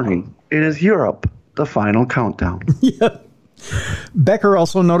a warning. It is Europe, the final countdown. Yeah. Becker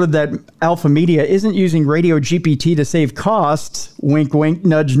also noted that Alpha Media isn't using Radio GPT to save costs. Wink, wink,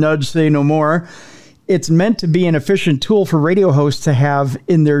 nudge, nudge, say no more. It's meant to be an efficient tool for radio hosts to have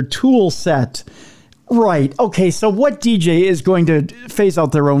in their tool set. Right. Okay, so what DJ is going to phase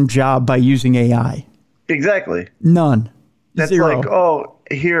out their own job by using AI? Exactly. None. That's Zero. like, oh,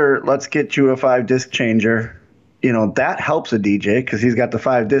 here, let's get you a 5-disc changer. You know, that helps a DJ because he's got the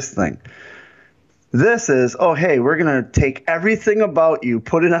 5-disc thing. This is, oh, hey, we're going to take everything about you,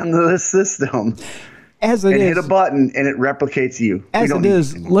 put it onto this system, As it and is, hit a button, and it replicates you. as it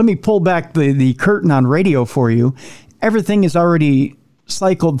is, let me pull back the curtain on radio for you. Everything is already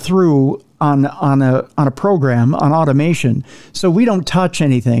cycled through on a program, on automation. So we don't touch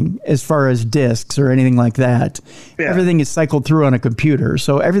anything as far as discs or anything like that. Yeah. Everything is cycled through on a computer.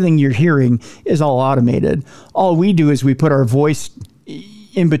 So everything you're hearing is all automated. All we do is we put our voice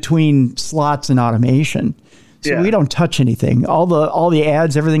in between slots in automation. So we don't touch anything. All the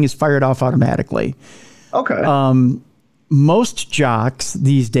ads, everything is fired off automatically. Okay. Most jocks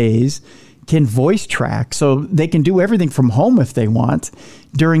these days can voice track, so they can do everything from home if they want.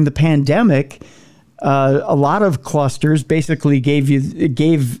 During the pandemic, a lot of clusters basically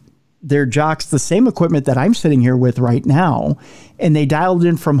gave their jocks the same equipment that I'm sitting here with right now, and they dialed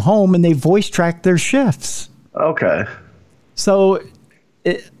in from home and they voice tracked their shifts. Okay. So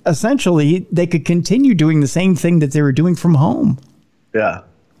essentially, they could continue doing the same thing that they were doing from home. Yeah.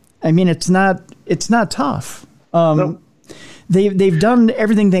 I mean, it's not tough. Nope. They've done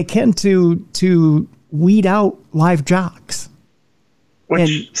everything they can to weed out live jocks.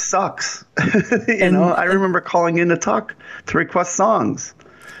 Which sucks. I remember calling in to request songs.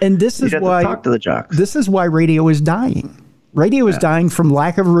 And this is why talk to the jocks. This is why radio is dying. Radio is dying from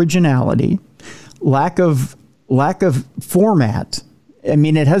lack of originality, lack of format. I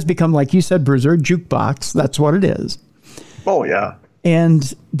mean, it has become, like you said, Bruiser, a jukebox. That's what it is. Oh yeah.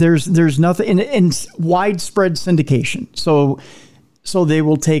 And there's nothing in widespread syndication. So they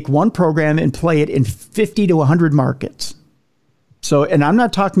will take one program and play it in 50 to 100 markets. So, and I'm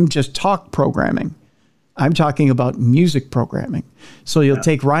not talking just talk programming. I'm talking about music programming. So you'll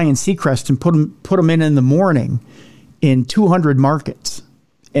take Ryan Seacrest and put him in the morning in 200 markets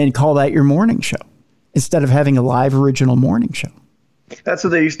and call that your morning show instead of having a live original morning show. That's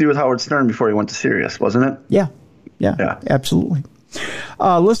what they used to do with Howard Stern before he went to Sirius, wasn't it? Yeah, absolutely.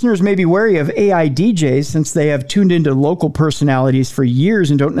 Listeners may be wary of AI DJs since they have tuned into local personalities for years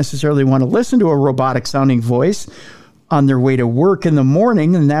and don't necessarily want to listen to a robotic sounding voice on their way to work in the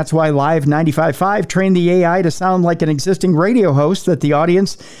morning. And that's why Live 95.5 trained the AI to sound like an existing radio host that the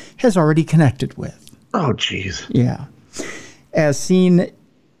audience has already connected with. Oh, geez. Yeah. As seen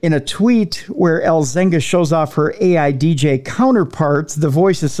in a tweet where Elzinga shows off her AI DJ counterparts, the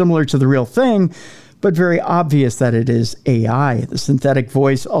voice is similar to the real thing, but very obvious that it is AI. The synthetic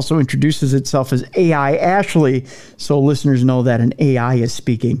voice also introduces itself as AI Ashley, so listeners know that an AI is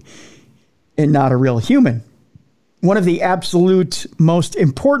speaking and not a real human. One of the absolute most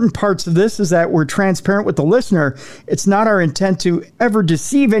important parts of this is that we're transparent with the listener. It's not our intent to ever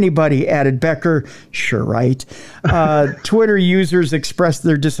deceive anybody, added Becker. Sure, right. Twitter users expressed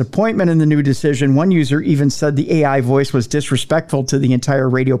their disappointment in the new decision. One user even said the AI voice was disrespectful to the entire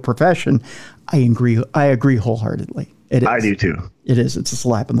radio profession. I agree wholeheartedly. It is. I do too. It is. It's a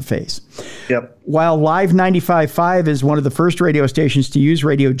slap in the face. Yep. While Live 95.5 is one of the first radio stations to use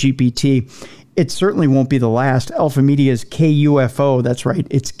Radio GPT, it certainly won't be the last. Alpha Media's KUFO, that's right,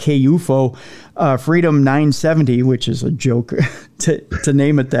 it's KUFO, Freedom 970, which is a joke. to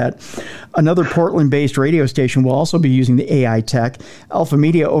name it that. Another Portland-based radio station will also be using the AI tech. Alpha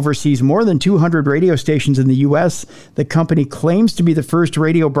Media oversees more than 200 radio stations in the U.S. The company claims to be the first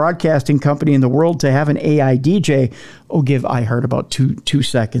radio broadcasting company in the world to have an AI DJ. Oh, give iHeart about two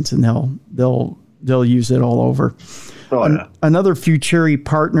seconds, and they'll use it all over. Oh, yeah. Another Futuri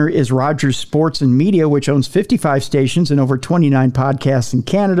partner is Rogers Sports and Media, which owns 55 stations and over 29 podcasts in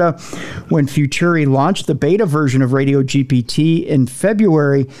Canada. When Futuri launched the beta version of Radio GPT in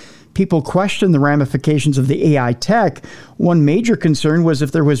February, people questioned the ramifications of the AI tech. One major concern was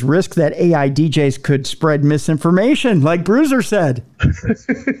if there was risk that AI DJs could spread misinformation, like Bruiser said.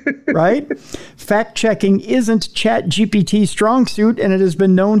 Right? Fact-checking isn't ChatGPT's strong suit, and it has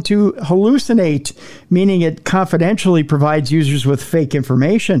been known to hallucinate, meaning it confidentially provides users with fake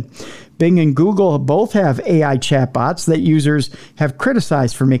information. Bing and Google both have AI chatbots that users have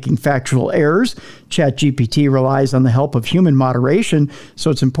criticized for making factual errors. ChatGPT relies on the help of human moderation,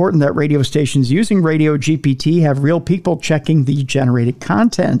 so it's important that radio stations using Radio GPT have real people checking the generated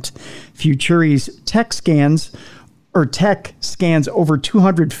content. Futuri's tech scans over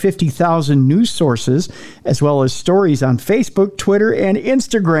 250,000 news sources, as well as stories on Facebook, Twitter, and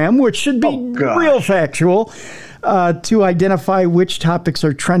Instagram, which should be real factual, to identify which topics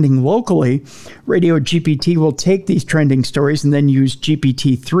are trending locally. Radio GPT will take these trending stories and then use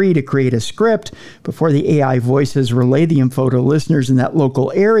GPT-3 to create a script before the AI voices relay the info to listeners in that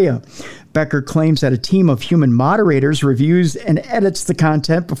local area. Becker claims that a team of human moderators reviews and edits the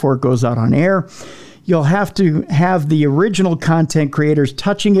content before it goes out on air. You'll have to have the original content creators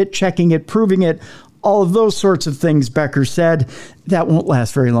touching it, checking it, proving it, all of those sorts of things, Becker said. That won't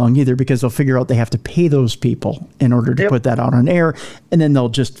last very long either, because they'll figure out they have to pay those people in order to put that out on air. And then they'll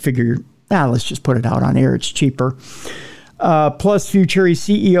just figure, let's just put it out on air. It's cheaper. Plus, Futuri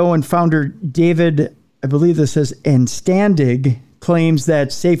CEO and founder David, I believe this is Standig, claims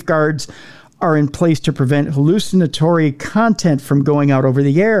that safeguards are in place to prevent hallucinatory content from going out over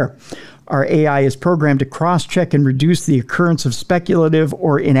the air. Our AI is programmed to cross-check and reduce the occurrence of speculative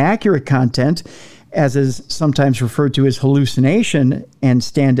or inaccurate content, as is sometimes referred to as hallucination, and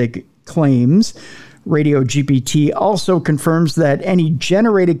Standig claims. Radio GPT also confirms that any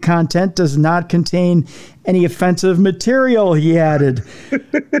generated content does not contain any offensive material, he added.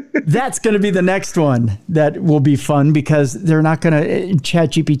 That's going to be the next one that will be fun, because they're not going to,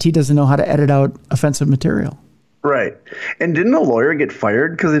 ChatGPT doesn't know how to edit out offensive material. Right. And didn't a lawyer get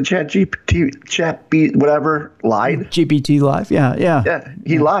fired because the whatever lied? GPT live. Yeah. Yeah.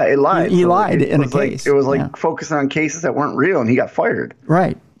 He lied. It lied. He lied in a case. It was focusing on cases that weren't real, and he got fired.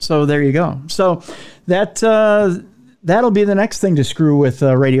 Right. So there you go. So that'll be the next thing to screw with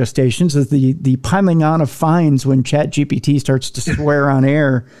radio stations, is the piling on of fines when ChatGPT starts to swear on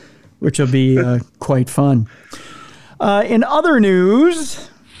air, which will be quite fun. In other news,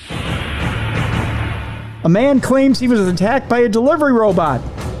 a man claims he was attacked by a delivery robot.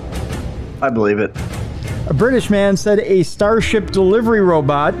 I believe it. A British man said a Starship delivery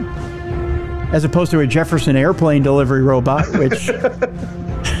robot, as opposed to a Jefferson airplane delivery robot, which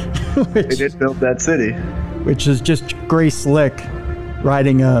they did build that city. Which is just Grace Slick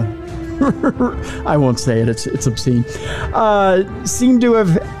riding a... I won't say it, it's obscene. Seemed to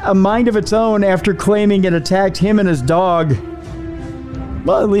have a mind of its own after claiming it attacked him and his dog.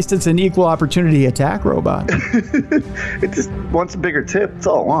 Well, at least it's an equal opportunity attack robot. It just wants a bigger tip. That's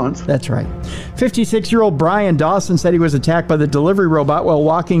all it wants. That's right. 56-year-old Brian Dawson said he was attacked by the delivery robot while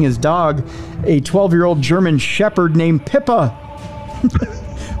walking his dog, a 12-year-old German Shepherd named Pippa.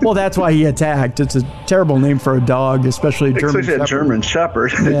 Well, that's why he attacked. It's a terrible name for a dog, especially a German Shepherd. German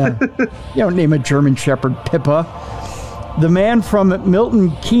Shepherd. Yeah. You don't name a German Shepherd Pippa. The man from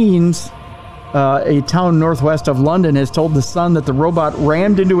Milton Keynes, a town northwest of London, has told The Sun that the robot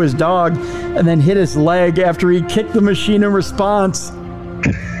rammed into his dog and then hit his leg after he kicked the machine in response.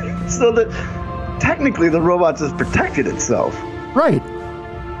 So that technically the robot just protected itself. Right.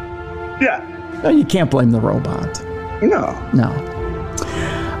 Yeah. No, you can't blame the robot. No.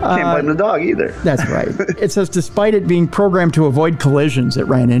 Can't blame the dog either. That's right. It says despite it being programmed to avoid collisions, it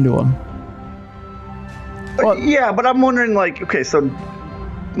ran into him. Well, yeah, but I'm wondering, okay, so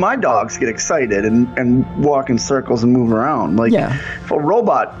my dogs get excited and walk in circles and move around. If a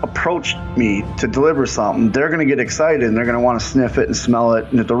robot approached me to deliver something, they're going to get excited and they're going to want to sniff it and smell it.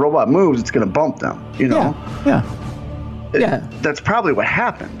 And if the robot moves, it's going to bump them, Yeah. That's probably what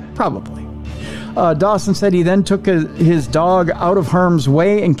happened. Probably. Dawson said he then took his dog out of harm's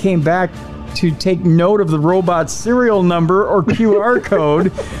way and came back to take note of the robot's serial number or QR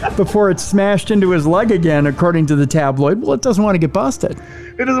code before it's smashed into his leg again, according to the tabloid. Well, it doesn't want to get busted.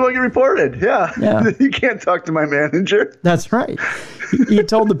 It doesn't want to get reported. Yeah. You can't talk to my manager. That's right. He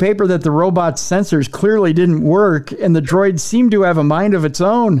told the paper that the robot's sensors clearly didn't work, and the droid seemed to have a mind of its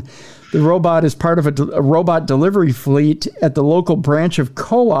own. The robot is part of a robot delivery fleet at the local branch of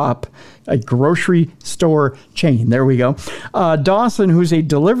Co-op, a grocery store chain. There we go. Dawson, who's a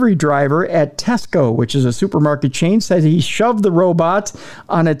delivery driver at Tesco, which is a supermarket chain, said he shoved the robot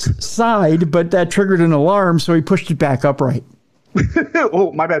on its side, but that triggered an alarm, so he pushed it back upright.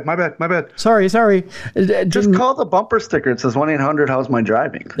 Oh, my bad. Sorry. Just call the bumper sticker. It says 1-800, how's my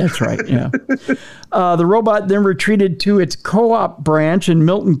driving? That's right, yeah. The robot then retreated to its Co-op branch in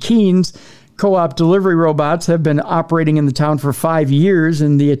Milton Keynes. Co-op delivery robots have been operating in the town for 5 years,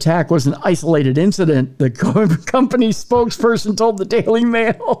 and the attack was an isolated incident, the company spokesperson told the Daily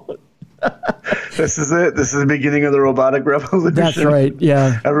Mail. This is it. This is the beginning of the robotic revolution. That's right,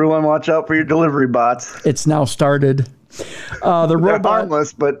 yeah. Everyone watch out for your delivery bots. It's now started. The robot, they're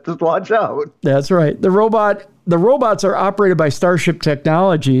harmless, but just watch out. That's right. The robots are operated by Starship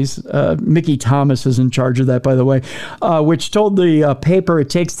Technologies. Mickey Thomas is in charge of that, by the way, which told the paper it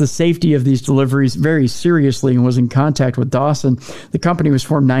takes the safety of these deliveries very seriously and was in contact with Dawson. The company was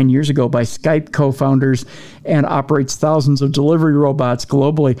formed 9 years ago by Skype co-founders and operates thousands of delivery robots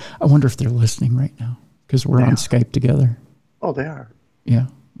globally. I wonder if they're listening right now because we're on Skype together. Oh, they are. Yeah.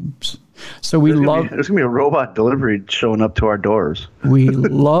 Oops. So there's going to be a robot delivery showing up to our doors. We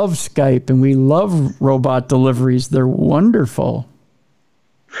love Skype and we love robot deliveries. They're wonderful.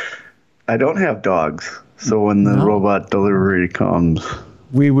 I don't have dogs, so when the robot delivery comes,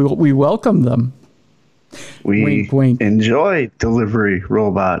 we welcome them. We wink, wink. Enjoy delivery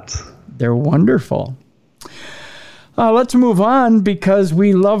robots. They're wonderful. Let's move on because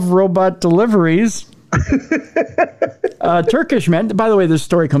we love robot deliveries. A Turkish man, by the way, this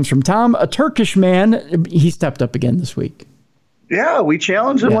story comes from Tom. A Turkish man, he stepped up again this week. Yeah, we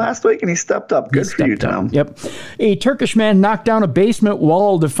challenged him last week and he stepped up. Good for you, Tom. Yep. A Turkish man knocked down a basement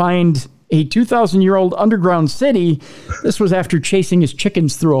wall to find a 2,000-year-old underground city. This was after chasing his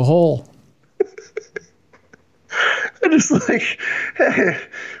chickens through a hole. I'm just like, hey,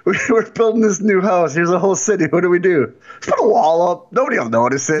 we're building this new house. Here's a whole city. What do we do? Put a wall up. Nobody will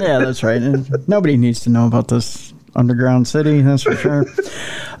notice it. Yeah, that's right. Nobody needs to know about this underground city, that's for sure.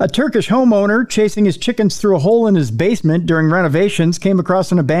 A Turkish homeowner chasing his chickens through a hole in his basement during renovations came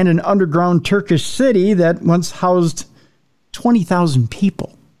across an abandoned underground Turkish city that once housed 20,000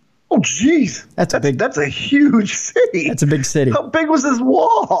 people. Oh, geez. That's a huge city. That's a big city. How big was this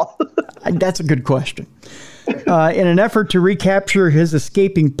wall? That's a good question. In an effort to recapture his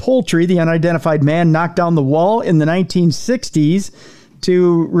escaping poultry, the unidentified man knocked down the wall in the 1960s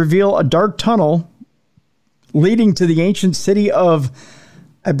to reveal a dark tunnel leading to the ancient city of,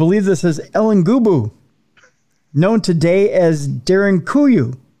 I believe this is Elingubu, known today as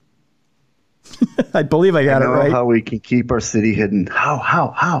Derinkuyu. I believe I got it right. How we can keep our city hidden.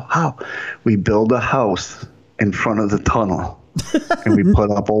 How? We build a house in front of the tunnel. And we put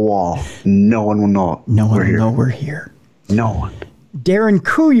up a wall. No one will know. No one will know we're here. No one.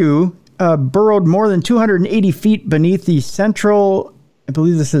 Derinkuyu burrowed more than 280 feet beneath the central, I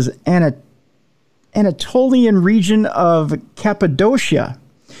believe this is Anatolian region of Cappadocia,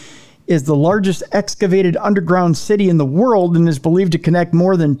 is the largest excavated underground city in the world and is believed to connect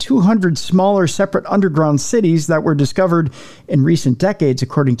more than 200 smaller separate underground cities that were discovered in recent decades,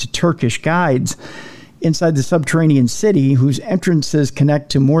 according to Turkish guides. Inside the subterranean city, whose entrances connect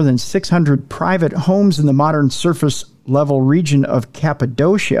to more than 600 private homes in the modern surface-level region of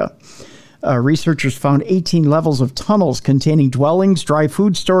Cappadocia, researchers found 18 levels of tunnels containing dwellings, dry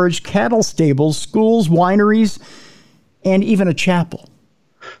food storage, cattle stables, schools, wineries, and even a chapel.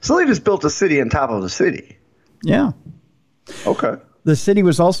 So they just built a city on top of the city. Yeah. Okay. The city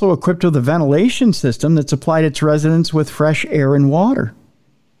was also equipped with a ventilation system that supplied its residents with fresh air and water.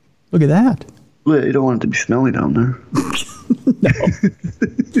 Look at that. Well, you don't want it to be smelly down there.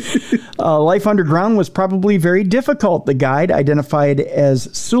 No. Life underground was probably very difficult, the guide, identified as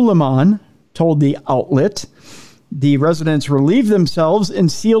Suleiman, told the outlet. The residents relieved themselves in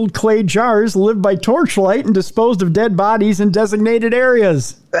sealed clay jars, lived by torchlight, and disposed of dead bodies in designated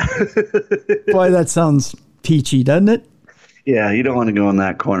areas. Boy, that sounds peachy, doesn't it? Yeah, you don't want to go in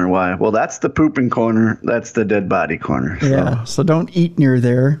that corner. Why? Well, that's the pooping corner. That's the dead body corner. So. Yeah, so don't eat near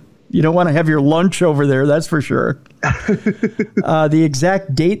there. You don't want to have your lunch over there, that's for sure. The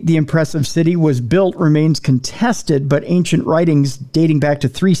exact date the impressive city was built remains contested, but ancient writings dating back to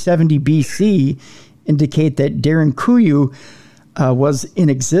 370 BC indicate that Derinkuyu was in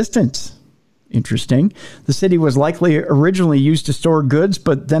existence Interesting. The city was likely originally used to store goods,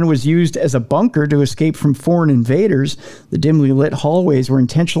 but then was used as a bunker to escape from foreign invaders. The dimly lit hallways were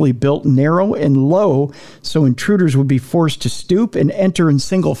intentionally built narrow and low, so intruders would be forced to stoop and enter in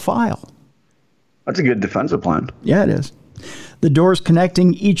single file. That's a good defensive plan. Yeah, it is. The doors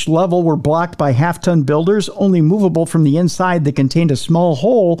connecting each level were blocked by half-ton builders, only movable from the inside, that contained a small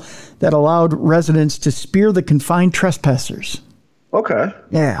hole that allowed residents to spear the confined trespassers. Okay.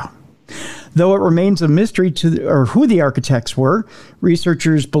 Yeah. Though it remains a mystery who the architects were,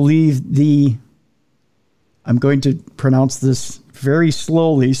 researchers believe I'm going to pronounce this very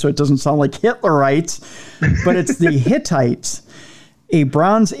slowly so it doesn't sound like Hitlerites, but it's the Hittites. A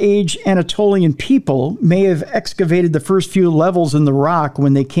Bronze Age Anatolian people may have excavated the first few levels in the rock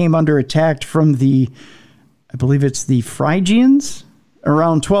when they came under attack from I believe it's the Phrygians,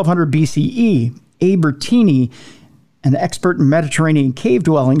 around 1200 BCE. A. Bertini, an expert in Mediterranean cave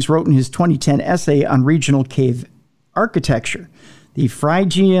dwellings, wrote in his 2010 essay on regional cave architecture. The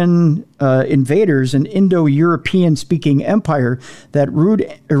Phrygian invaders, an Indo-European speaking empire that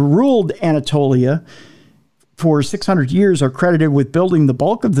ruled Anatolia for 600 years, are credited with building the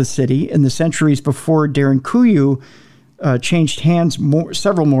bulk of the city in the centuries before Derinkuyu changed hands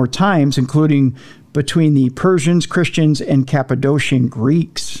several more times, including between the Persians, Christians, and Cappadocian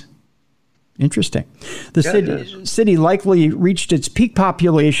Greeks. Interesting. The city likely reached its peak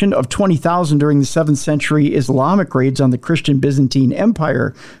population of 20,000 during the 7th century Islamic raids on the Christian Byzantine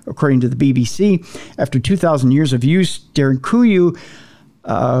Empire, according to the BBC. After 2,000 years of use, Derinkuyu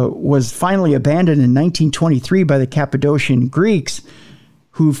was finally abandoned in 1923 by the Cappadocian Greeks,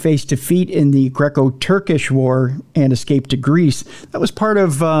 who faced defeat in the Greco-Turkish War and escaped to Greece. That was part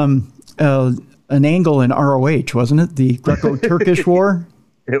of an angle in ROH, wasn't it? The Greco-Turkish War?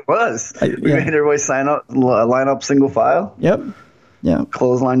 It was. We made everybody line up single file. Yep. Yeah.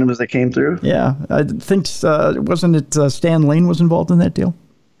 Clotheslined them as they came through. Yeah. I think, wasn't it Stan Lane was involved in that deal?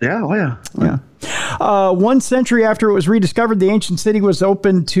 Yeah. Oh, yeah. Yeah. 1 century after it was rediscovered, the ancient city was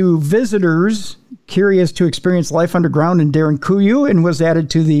open to visitors curious to experience life underground in Derinkuyu and was added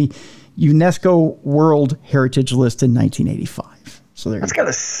to the UNESCO World Heritage List in 1985. So that's got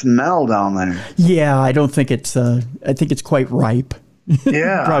a smell down there. Yeah, I don't think it's. I think it's quite ripe.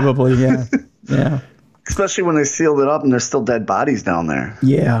 Yeah, probably. Yeah, yeah. Especially when they sealed it up and there's still dead bodies down there.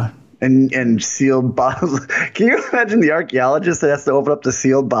 Yeah. And sealed bottles. Can you imagine the archaeologist that has to open up the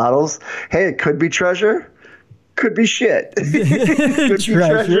sealed bottles? Hey, it could be treasure. Could be shit. Could be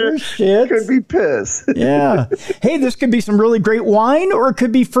treasure. Shit. Could be piss. Yeah. Hey, this could be some really great wine, or it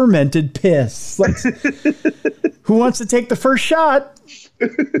could be fermented piss. Who wants to take the first shot?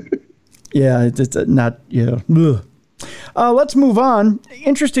 Yeah, it's not, Ugh. Let's move on.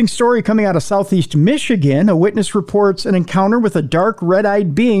 Interesting story coming out of Southeast Michigan. A witness reports an encounter with a dark,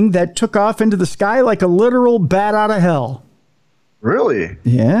 red-eyed being that took off into the sky like a literal bat out of hell. Really?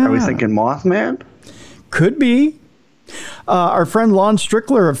 Yeah. Are we thinking Mothman? Could be. Our friend Lon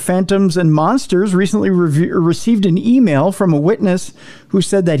Strickler of Phantoms and Monsters recently received an email from a witness who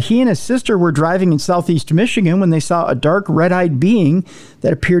said that he and his sister were driving in Southeast Michigan when they saw a dark, red-eyed being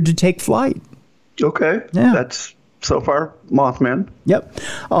that appeared to take flight. Okay. Yeah. That's so far Mothman. Yep.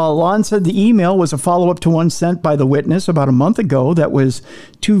 Lon said the email was a follow-up to one sent by the witness about a month ago that was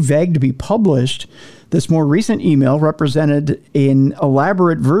too vague to be published. This more recent email represented an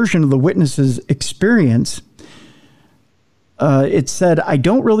elaborate version of the witness's experience. It said, I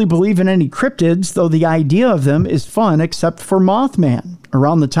don't really believe in any cryptids, though the idea of them is fun, except for Mothman.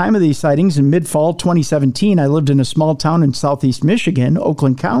 Around the time of these sightings in mid-fall 2017, I lived in a small town in southeast Michigan,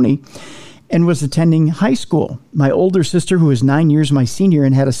 Oakland County, and was attending high school. My older sister, who was 9 years my senior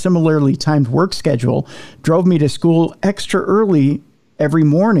and had a similarly timed work schedule, drove me to school extra early every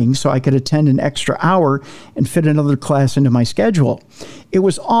morning so I could attend an extra hour and fit another class into my schedule. It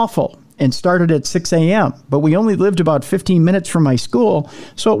was awful and started at 6 a.m., but we only lived about 15 minutes from my school,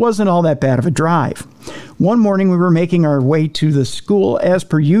 so it wasn't all that bad of a drive. One morning, we were making our way to the school as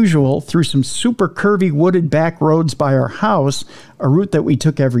per usual through some super curvy wooded back roads by our house, a route that we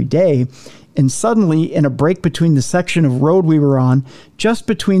took every day. And suddenly, in a break between the section of road we were on, just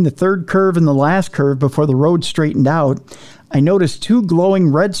between the third curve and the last curve before the road straightened out, I noticed two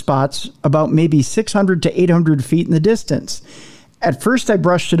glowing red spots about maybe 600 to 800 feet in the distance. At first, I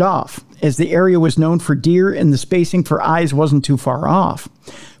brushed it off, as the area was known for deer and the spacing for eyes wasn't too far off.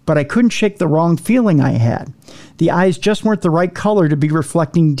 but I couldn't shake the wrong feeling I had. The eyes just weren't the right color to be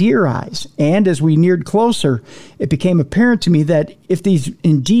reflecting deer eyes, and as we neared closer, it became apparent to me that if these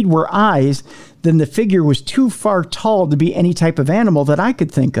indeed were eyes, then the figure was too far tall to be any type of animal that I could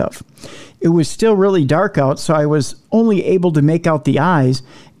think of. It was still really dark out, so I was only able to make out the eyes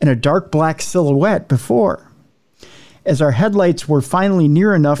and a dark black silhouette before. As our headlights were finally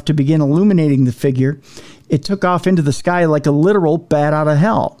near enough to begin illuminating the figure, it took off into the sky like a literal bat out of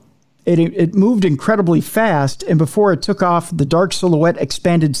hell. It moved incredibly fast, and before it took off, the dark silhouette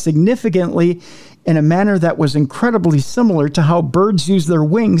expanded significantly in a manner that was incredibly similar to how birds use their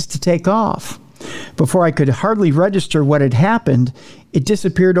wings to take off. Before I could hardly register what had happened, it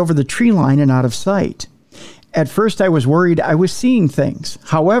disappeared over the tree line and out of sight. At first, I was worried I was seeing things.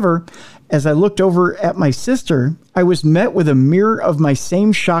 However, as I looked over at my sister, I was met with a mirror of my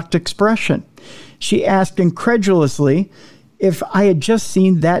same shocked expression. She asked incredulously if I had just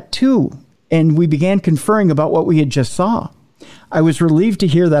seen that too, and we began conferring about what we had just saw. I was relieved to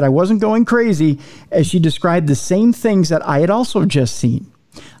hear that I wasn't going crazy, as she described the same things that I had also just seen.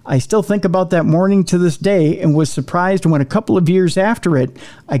 I still think about that morning to this day and was surprised when a couple of years after it,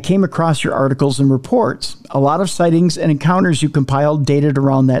 I came across your articles and reports. A lot of sightings and encounters you compiled dated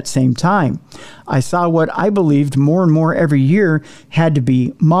around that same time. I saw what I believed more and more every year had to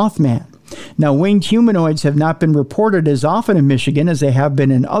be Mothman. Now, winged humanoids have not been reported as often in Michigan as they have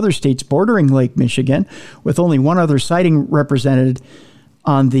been in other states bordering Lake Michigan, with only one other sighting represented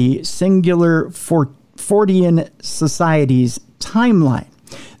on the Singular Fortean Society's timeline.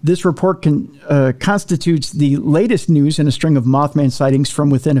 This report constitutes the latest news in a string of Mothman sightings from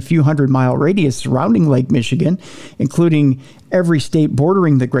within a few 100-mile radius surrounding Lake Michigan, including every state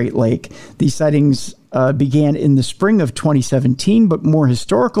bordering the Great Lake. These sightings began in the spring of 2017, but more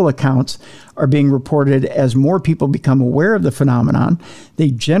historical accounts are being reported as more people become aware of the phenomenon. They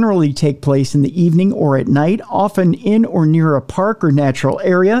generally take place in the evening or at night, often in or near a park or natural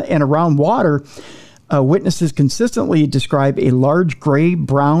area and around water. Witnesses consistently describe a large gray,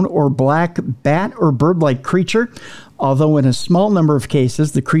 brown, or black bat or bird-like creature, although in a small number of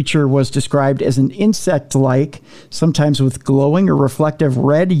cases, the creature was described as an insect-like, sometimes with glowing or reflective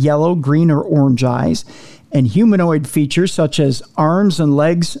red, yellow, green, or orange eyes, and humanoid features such as arms and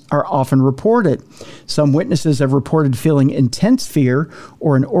legs are often reported. Some witnesses have reported feeling intense fear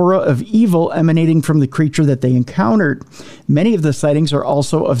or an aura of evil emanating from the creature that they encountered. Many of the sightings are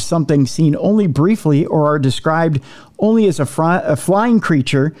also of something seen only briefly or are described only as a flying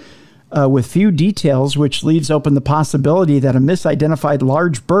creature with few details, which leaves open the possibility that a misidentified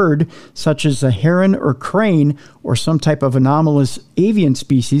large bird, such as a heron or crane, or some type of anomalous avian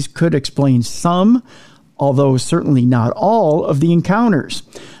species could explain some, although certainly not all, of the encounters.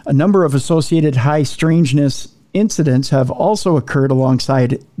 A number of associated high strangeness incidents have also occurred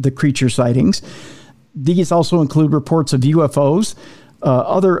alongside the creature sightings. These also include reports of UFOs,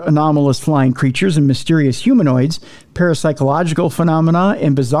 other anomalous flying creatures and mysterious humanoids, parapsychological phenomena,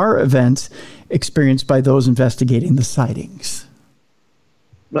 and bizarre events experienced by those investigating the sightings.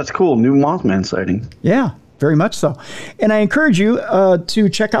 That's cool. New Mothman sighting. Yeah. Very much so. And I encourage you to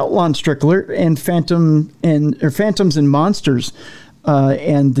check out Lon Strickler and Phantoms and Monsters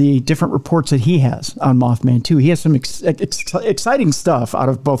and the different reports that he has on Mothman, too. He has some exciting stuff out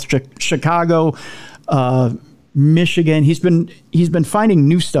of both Chicago, Michigan. He's been finding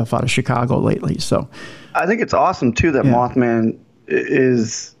new stuff out of Chicago lately. So I think it's awesome, too, that Mothman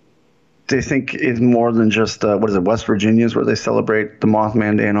they think is more than just, West Virginia is where they celebrate the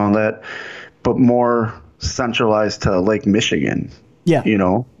Mothman Day and all that, but more centralized to Lake Michigan. Yeah.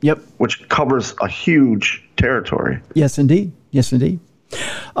 Yep. Which covers a huge territory. Yes, indeed. Yes, indeed.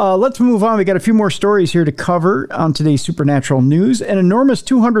 Let's move on. We got a few more stories here to cover on today's Supernatural News. An enormous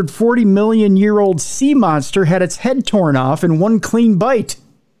 240 million year old sea monster had its head torn off in one clean bite.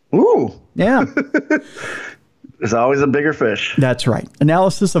 Ooh. Yeah. There's always a bigger fish. That's right.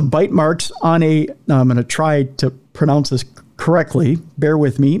 Analysis of bite marks on I'm going to try to pronounce this correctly. Bear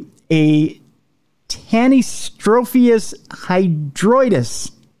with me. A Tanystropheus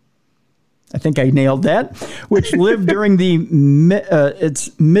hydroides. I think I nailed that, which lived during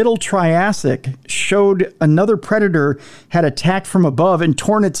its middle Triassic, showed another predator had attacked from above and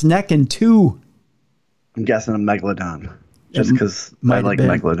torn its neck in two. I'm guessing a megalodon, just because I like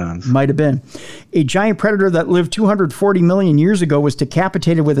megalodons. Might have been. A giant predator that lived 240 million years ago was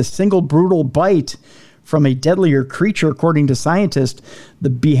decapitated with a single brutal bite from a deadlier creature, according to scientists. The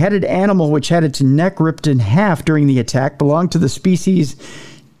beheaded animal, which had its neck ripped in half during the attack, belonged to the species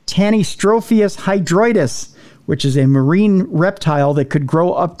Tanystropheus hydroides, which is a marine reptile that could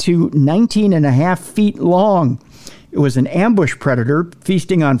grow up to 19 and a half feet long. It was an ambush predator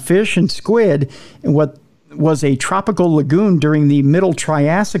feasting on fish and squid in what was a tropical lagoon during the Middle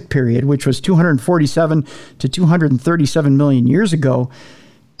Triassic period, which was 247 to 237 million years ago.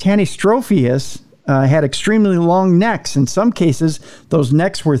 Tanystropheus had extremely long necks. In some cases, those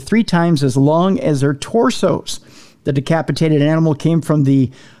necks were 3 times as long as their torsos. The decapitated animal came from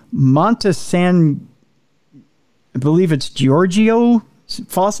the Monte San, I believe it's Giorgio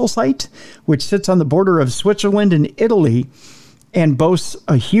fossil site, which sits on the border of Switzerland and Italy and boasts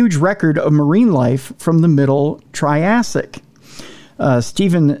a huge record of marine life from the Middle Triassic.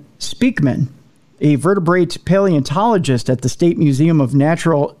 Stephen Speakman, a vertebrate paleontologist at the State Museum of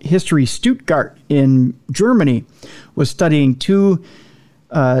Natural History Stuttgart in Germany, was studying 2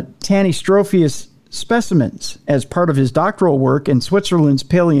 Tanystropheus specimens as part of his doctoral work in Switzerland's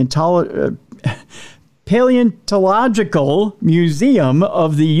Paleontological Museum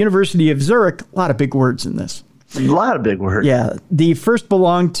of the University of Zurich. A lot of big words in this. A lot of big words. Yeah. The first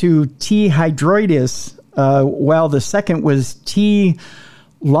belonged to T. hydroides, while the second was T.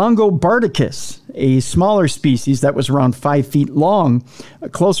 longobardicus, a smaller species that was around 5 feet long. A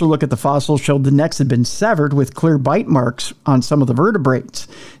closer look at the fossil showed the necks had been severed with clear bite marks on some of the vertebrates.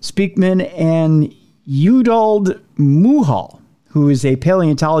 Speakman and Udald Muhal, who is a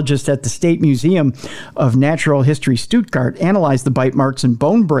paleontologist at the State Museum of Natural History Stuttgart, analyzed the bite marks and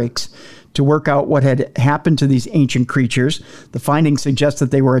bone breaks to work out what had happened to these ancient creatures. The findings suggest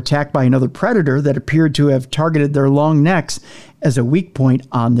that they were attacked by another predator that appeared to have targeted their long necks as a weak point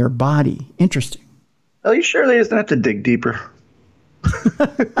on their body. Interesting. Are you sure they just have to dig deeper?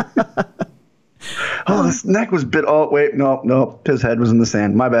 Oh, his neck was bit. Oh, wait, no. His head was in the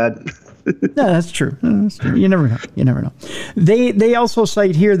sand. My bad. No, that's true. You never know. You never know. They also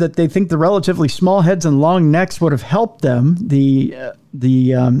cite here that they think the relatively small heads and long necks would have helped them, the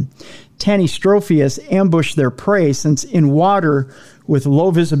Tanystropheus, ambush their prey, since in water with low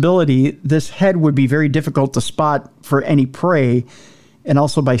visibility, this head would be very difficult to spot for any prey. And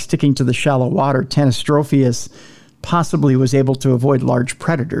also by sticking to the shallow water, Tanystropheus possibly was able to avoid large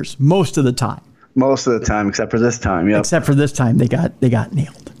predators most of the time. Most of the time, except for this time. Yep. Except for this time, they got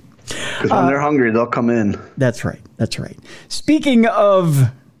nailed. Because when they're hungry, they'll come in. That's right. That's right. Speaking of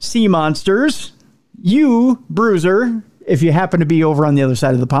sea monsters, you, Bruiser, if you happen to be over on the other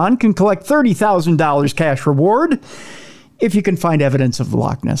side of the pond, can collect $30,000 cash reward if you can find evidence of the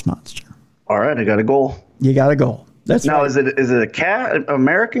Loch Ness Monster. All right, I got a goal. You got a goal. That's now, right. is it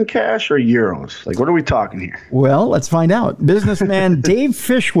American cash or euros? Like, what are we talking here? Well, let's find out. Businessman Dave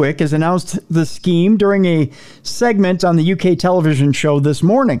Fishwick has announced the scheme during a segment on the UK television show This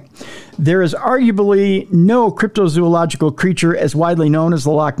Morning. There is arguably no cryptozoological creature as widely known as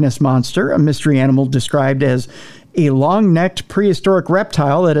the Loch Ness Monster, a mystery animal described as a long-necked prehistoric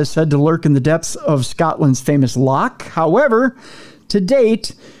reptile that is said to lurk in the depths of Scotland's famous loch. However, to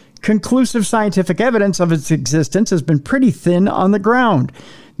date, conclusive scientific evidence of its existence has been pretty thin on the ground.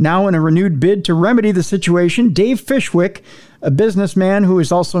 Now, in a renewed bid to remedy the situation, Dave Fishwick, a businessman who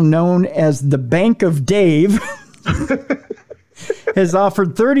is also known as the Bank of Dave, has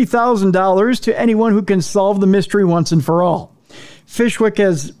offered $30,000 to anyone who can solve the mystery once and for all. Fishwick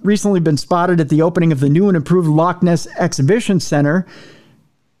has recently been spotted at the opening of the new and improved Loch Ness Exhibition Center.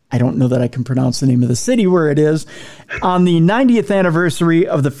 I don't know that I can pronounce the name of the city where it is, on the 90th anniversary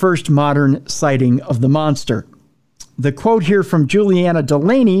of the first modern sighting of the monster. The quote here from Juliana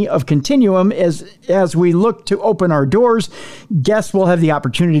Delaney of Continuum is, as we look to open our doors, guests will have the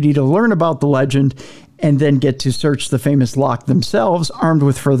opportunity to learn about the legend and then get to search the famous loch themselves, armed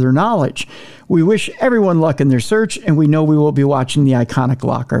with further knowledge. We wish everyone luck in their search, and we know we will be watching the iconic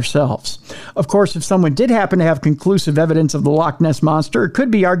loch ourselves. Of course, if someone did happen to have conclusive evidence of the Loch Ness Monster, it could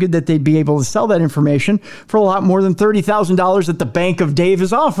be argued that they'd be able to sell that information for a lot more than $30,000 that the Bank of Dave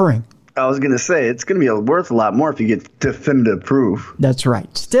is offering. I was going to say, it's going to be worth a lot more if you get definitive proof. That's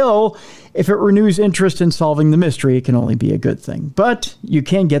right. Still, if it renews interest in solving the mystery, it can only be a good thing. But you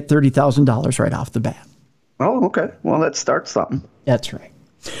can get $30,000 right off the bat. Oh, okay. Well, that starts something. That's right.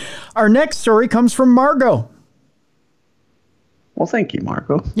 Our next story comes from Margot. Well, thank you,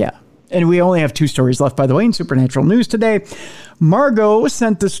 Margot. Yeah. And we only have 2 stories left, by the way, in Supernatural News today. Margot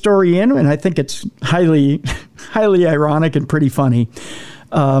sent the story in, and I think it's highly, highly ironic and pretty funny.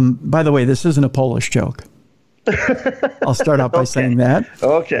 By the way, this isn't a Polish joke. I'll start out by saying that.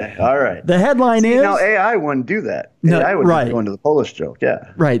 Okay. All right. The headline is... Now, AI wouldn't do that. No, AI would right. go into the Polish joke.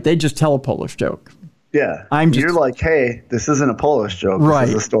 Yeah. Right. They just tell a Polish joke. Yeah. You're like, hey, this isn't a Polish joke. Right.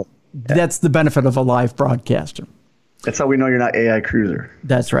 This is a story. Yeah. That's the benefit of a live broadcaster. That's how we know you're not AI Cruiser.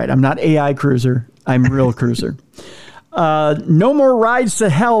 That's right. I'm not AI Cruiser. I'm real Cruiser. No more rides to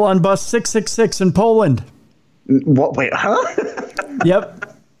hell on bus 666 in Poland. What? Wait, huh?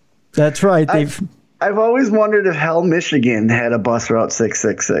 Yep. That's right. I've always wondered if Hell, Michigan had a bus route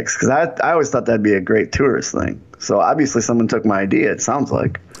 666 because I always thought that'd be a great tourist thing. So obviously someone took my idea, it sounds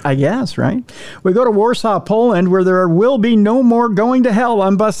like. I guess, right? We go to Warsaw, Poland, where there will be no more going to hell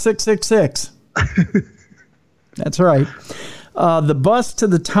on bus 666. That's right. The bus to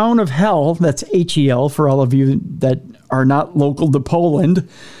the town of Hell, that's HEL for all of you that are not local to Poland.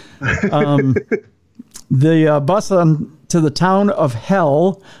 The bus to the town of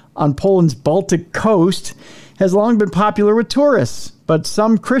Hell on Poland's Baltic coast has long been popular with tourists, but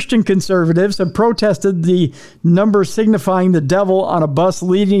some Christian conservatives have protested the number signifying the devil on a bus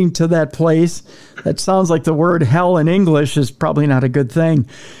leading to that place. That sounds like the word hell in English is probably not a good thing.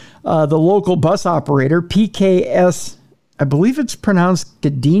 The local bus operator, PKS, I believe it's pronounced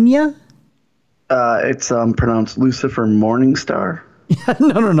Gdynia? It's pronounced Lucifer Morningstar.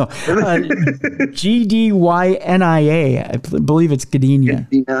 No. Gdynia. I believe it's Gdynia.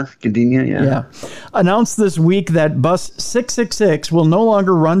 Gdynia, yeah. Announced this week that bus 666 will no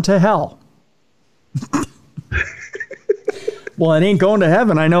longer run to hell. Well, it ain't going to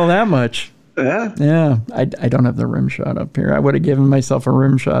heaven. I know that much. Yeah. I don't have the rim shot up here. I would have given myself a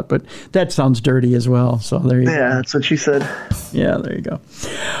rim shot, but that sounds dirty as well. So there you go. Yeah, that's what she said. Yeah, there you go.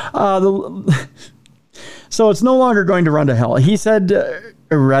 So it's no longer going to run to hell. He said,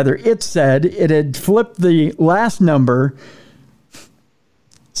 or rather, it said it had flipped the last number.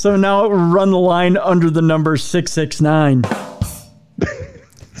 So now it will run the line under the number 669.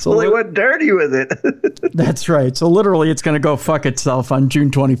 So they went dirty with it. That's right. So literally it's going to go fuck itself on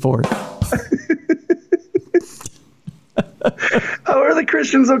June 24th. How are the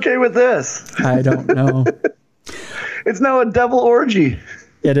Christians okay with this? I don't know. It's now a devil orgy.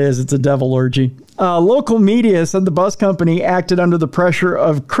 It is. It's a devil orgy. Local media said the bus company acted under the pressure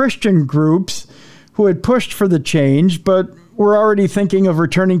of Christian groups who had pushed for the change, but were already thinking of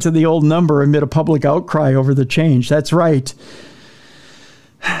returning to the old number amid a public outcry over the change. That's right.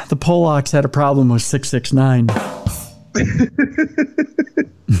 The Polacks had a problem with 669.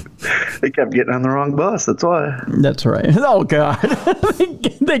 They kept getting on the wrong bus. That's why. That's right. Oh, God.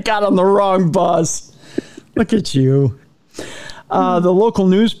 They got on the wrong bus. Look at you. The local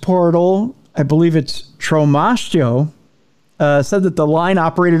news portal, I believe it's Tromastio, said that the line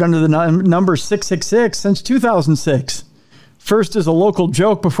operated under the number 666 since 2006. First as a local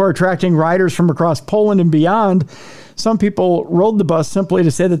joke before attracting riders from across Poland and beyond. Some people rode the bus simply to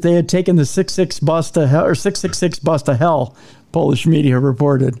say that they had taken the 666 bus to hell, Polish media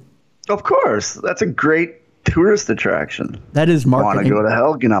reported. Of course. That's a great tourist attraction. That is marketing. Want to go to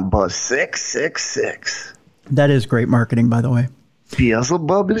hell? Get on bus 666. That is great marketing, by the way.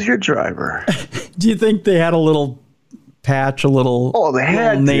 Beelzebub is your driver. Do you think they had a little patch, a little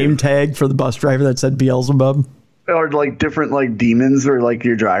name tag for the bus driver that said Beelzebub? Or like different like demons or like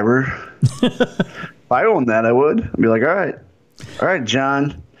your driver. If I owned that, I would. I'd be like, all right,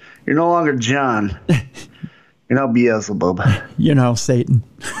 John. You're no longer John. You're now Beelzebub. You know, Satan.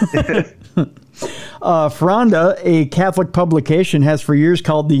 Fronda, a Catholic publication, has for years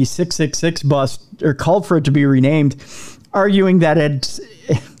called the 666 bus, or called for it to be renamed, arguing that it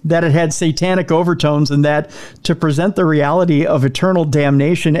had satanic overtones and that to present the reality of eternal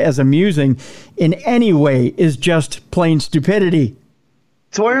damnation as amusing in any way is just plain stupidity.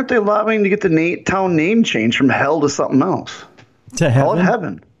 So why aren't they allowing to get the town name changed from hell to something else? To heaven? Call it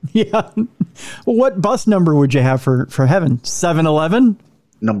heaven. Yeah. Well, what bus number would you have for heaven? 7-Eleven?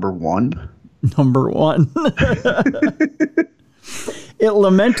 Number 1. Number 1. It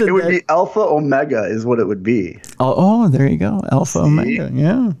lamented it would be Alpha Omega is what it would be. Oh, there you go. Alpha Omega.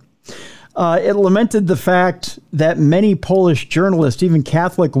 Yeah. It lamented the fact that many Polish journalists, even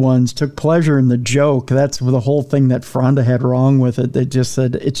Catholic ones, took pleasure in the joke. That's the whole thing that Fronda had wrong with it. They just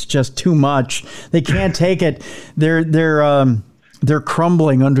said it's just too much. They can't take it. They're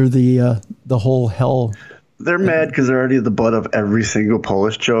crumbling under the whole hell. They're mad because they're already the butt of every single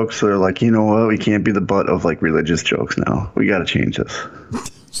Polish joke. So they're like, you know what? We can't be the butt of like religious jokes now. We got to change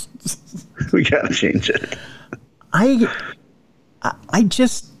this. We got to change it. I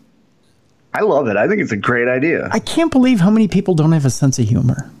love it. I think it's a great idea. I can't believe how many people don't have a sense of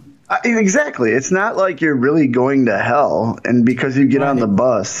humor. Exactly. It's not like you're really going to hell. And because you get on the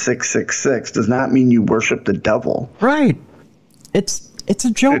bus 666 does not mean you worship the devil. Right. It's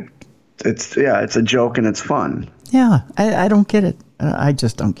a joke. It's a joke and it's fun. Yeah. I don't get it. I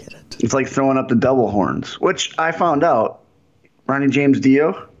just don't get it. It's like throwing up the devil horns, which I found out. Ronnie James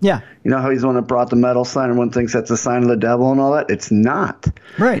Dio. Yeah. You know how he's the one that brought the metal sign and one thinks that's a sign of the devil and all that? It's not.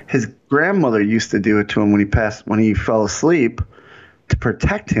 Right. His grandmother used to do it to him when he fell asleep to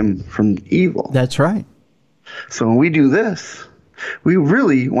protect him from evil. That's right. So when we do this, we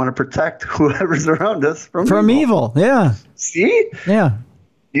really want to protect whoever's around us from evil. Yeah. See? Yeah.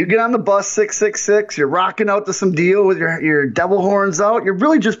 You get on the bus 666, you're rocking out to some deal with your devil horns out. You're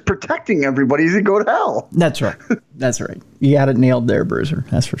really just protecting everybody as you go to hell. That's right. That's right. You got it nailed there, Bruiser.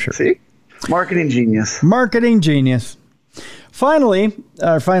 That's for sure. See? Marketing genius. Marketing genius. Finally,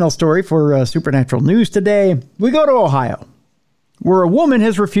 our final story for Supernatural News today. We go to Ohio, where a woman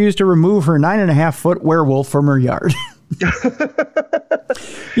has refused to remove her 9.5-foot werewolf from her yard.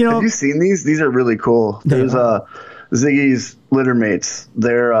 Have you seen these? These are really cool. There's Ziggy's litter mates.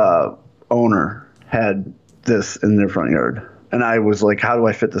 Their owner had this in their front yard. And I was like, how do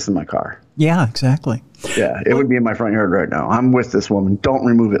I fit this in my car? Yeah, exactly. Yeah, it would be in my front yard right now. I'm with this woman. Don't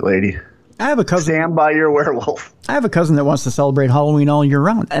remove it, lady. I have a cousin. Stand by your werewolf. I have a cousin that wants to celebrate Halloween all year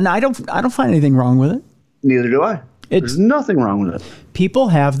round, and I don't find anything wrong with it. Neither do I. There's nothing wrong with it. People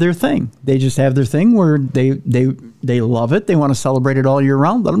have their thing. They just have their thing where they love it. They want to celebrate it all year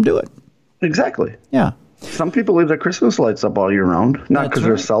round. Let them do it. Exactly. Yeah. Some people leave their Christmas lights up all year round, not because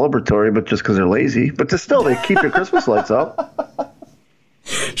they're celebratory, but just because they're lazy. But they keep their Christmas lights up.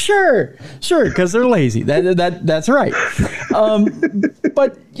 Sure, because they're lazy. That's right.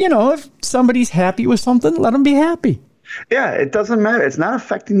 But if somebody's happy with something, let them be happy. Yeah, it doesn't matter. It's not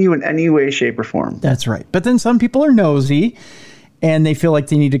affecting you in any way, shape, or form. That's right. But then some people are nosy, and they feel like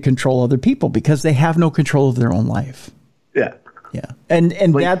they need to control other people because they have no control of their own life. Yeah. Yeah, and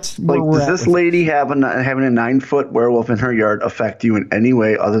that's where we're at. Does this lady having a 9-foot werewolf in her yard affect you in any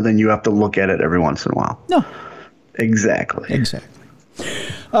way other than you have to look at it every once in a while? No. Exactly.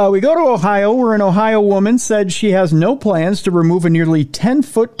 We go to Ohio, where an Ohio woman said she has no plans to remove a nearly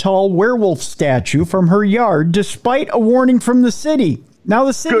 10-foot tall werewolf statue from her yard, despite a warning from the city. Now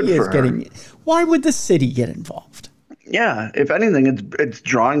the city is getting. Why would the city get involved? Yeah, if anything, it's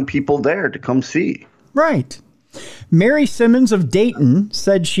drawing people there to come see. Right. Mary Simmons of Dayton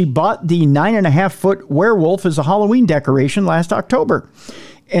said she bought the 9.5-foot werewolf as a Halloween decoration last October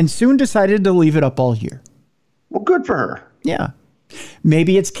and soon decided to leave it up all year. Well, good for her. Yeah.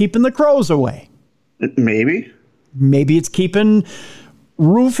 Maybe it's keeping the crows away. Maybe. Maybe it's keeping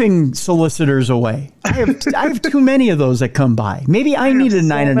roofing solicitors away. I have too many of those that come by. Maybe I need a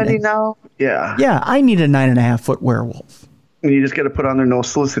 9.5 now. Yeah. Yeah, I need a 9.5-foot werewolf. And you just got to put on there no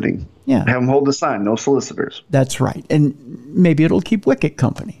soliciting. Yeah. Have them hold the sign, no solicitors. That's right. And maybe it'll keep Wicket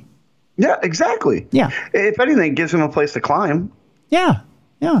company. Yeah, exactly. Yeah. If anything, it gives them a place to climb. Yeah.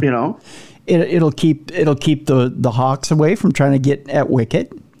 Yeah. It'll keep the hawks away from trying to get at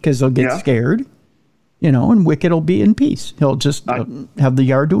Wicket because they'll get scared. And Wicket will be in peace. He'll just have the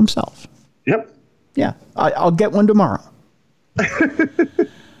yard to himself. Yep. Yeah. I'll get one tomorrow.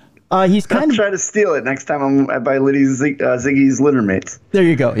 He's kind of try to steal it next time I buy Ziggy's litter mates. There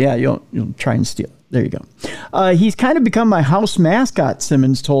you go. Yeah, you'll try and steal it. There you go. He's kind of become my house mascot,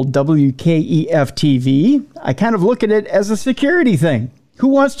 Simmons told WKEF-TV. I kind of look at it as a security thing. Who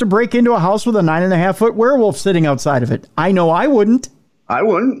wants to break into a house with a 9.5-foot werewolf sitting outside of it? I know I wouldn't. I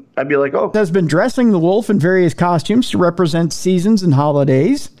wouldn't. I'd be like, oh. Has been dressing the wolf in various costumes to represent seasons and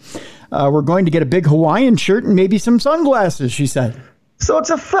holidays. We're going to get a big Hawaiian shirt and maybe some sunglasses, she said. So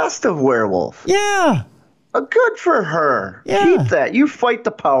it's a festive werewolf. Yeah. Good for her. Yeah. Keep that. You fight the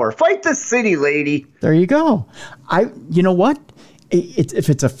power. Fight the city, lady. There you go. You know what? If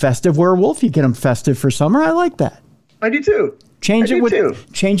it's a festive werewolf, you get them festive for summer. I like that. I do too. Change it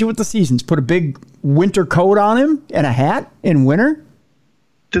with the seasons. Put a big winter coat on him and a hat in winter.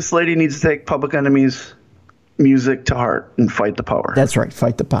 This lady needs to take Public Enemy's music to heart and fight the power. That's right.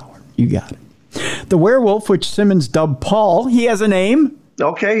 Fight the power. You got it. The werewolf, which Simmons dubbed Paul, he has a name.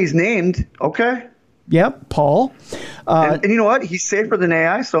 Okay, he's named. Okay. Yep, Paul. And you know what? He's safer than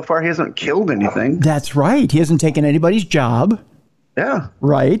AI. So far, he hasn't killed anything. That's right. He hasn't taken anybody's job. Yeah.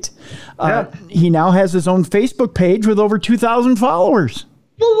 Right. He now has his own Facebook page with over 2,000 followers.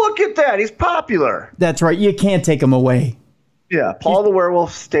 Well, look at that. He's popular. That's right. You can't take him away. Yeah, Paul the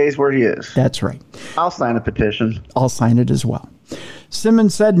werewolf stays where he is. That's right. I'll sign a petition. I'll sign it as well.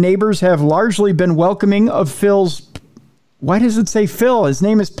 Simmons said neighbors have largely been welcoming of Phil's... Why does it say Phil? His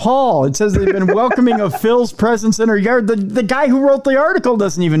name is Paul. It says they've been welcoming of Phil's presence in her yard. The guy who wrote the article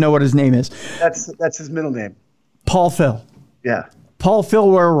doesn't even know what his name is. That's his middle name. Paul Phil. Yeah. Paul Phil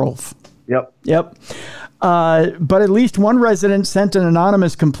Werewolf. Yep. But at least one resident sent an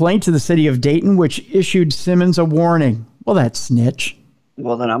anonymous complaint to the city of Dayton, which issued Simmons a warning. Well, that's snitch.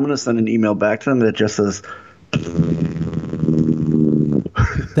 Well, then I'm going to send an email back to them that just says...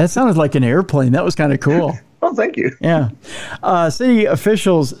 That sounded like an airplane. That was kind of cool. Oh, thank you. Yeah. City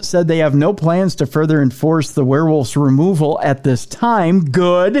officials said they have no plans to further enforce the werewolf's removal at this time.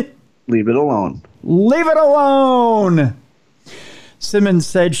 Good. Leave it alone. Leave it alone. Simmons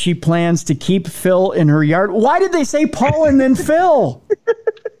said she plans to keep Phil in her yard. Why did they say Paul and then Phil?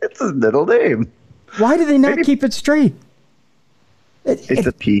 It's his middle name. Why do they not keep it straight? It's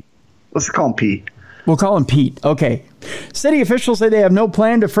a P. Let's call him P. We'll call him Pete. Okay. City officials say they have no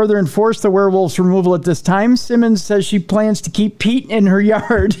plan to further enforce the werewolf's removal at this time. Simmons says she plans to keep Pete in her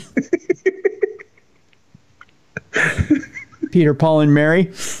yard. Peter, Paul, and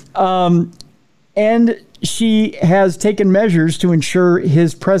Mary. And she has taken measures to ensure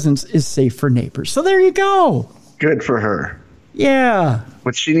his presence is safe for neighbors. So there you go. Good for her. Yeah.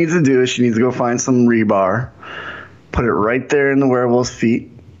 What she needs to do is she needs to go find some rebar, put it right there in the werewolf's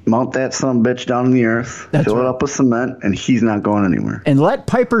feet, mount that son bitch down in the earth, fill it up with cement, and he's not going anywhere. And let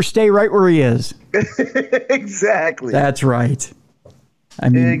Piper stay right where he is. Exactly. That's right. I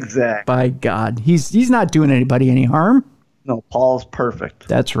mean, exactly. By God, he's not doing anybody any harm. No, Paul's perfect.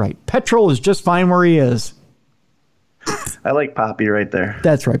 That's right. Petrol is just fine where he is. I like Poppy right there.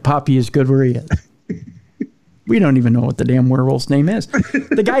 That's right. Poppy is good where he is. We don't even know what the damn werewolf's name is.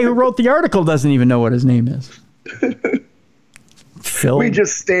 The guy who wrote the article doesn't even know what his name is. Phil. We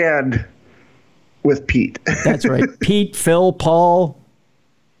just stand with Pete. That's right. Pete, Phil, Paul,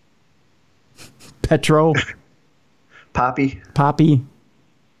 Petro, Poppy,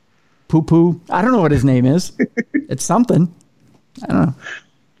 Poo Poo. I don't know what his name is. It's something. I don't know.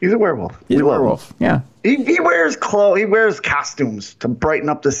 He's a werewolf. He's a werewolf. Yeah. He wears clothes. He wears costumes to brighten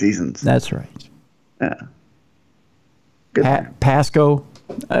up the seasons. That's right. Yeah. Good. Pasco.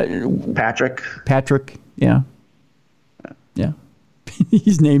 Patrick. Yeah. Yeah.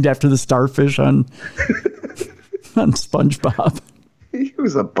 He's named after the starfish on SpongeBob. He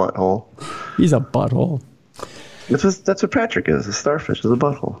was a butthole. He's a butthole. That's what Patrick is. A starfish is a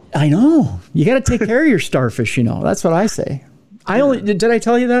butthole. I know. You got to take care of your starfish, That's what I say. Did I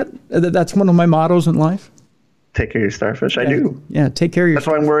tell you that? That's one of my mottos in life? Take care of your starfish? I do. Yeah, take care of your That's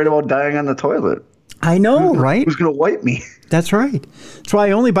why I'm worried about dying on the toilet. I know, right? Who's going to wipe me? That's right. That's why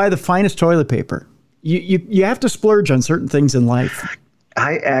I only buy the finest toilet paper. You have to splurge on certain things in life.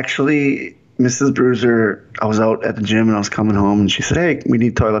 I actually, Mrs. Bruiser, I was out at the gym and I was coming home and she said, hey, we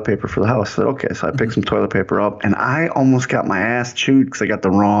need toilet paper for the house. I said, okay. So I picked some toilet paper up and I almost got my ass chewed because I got the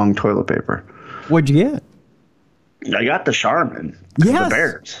wrong toilet paper. What'd you get? I got the Charmin. Yes. The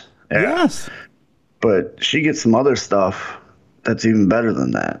Bears. Yeah. Yes. But she gets some other stuff that's even better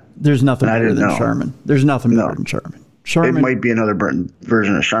than that. There's nothing better than Charmin. There's nothing better than Charmin. Charmin. It might be another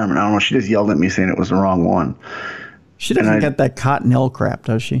version of Charmin. I don't know. She just yelled at me saying it was the wrong one. She doesn't get that Cottonelle crap,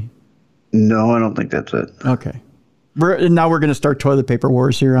 does she? No, I don't think that's it. Okay. Now we're going to start toilet paper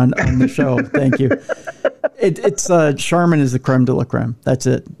wars here on the show. Thank you. It's Charmin is the creme de la creme. That's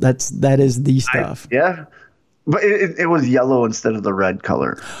it. That is the stuff. Yeah. But it was yellow instead of the red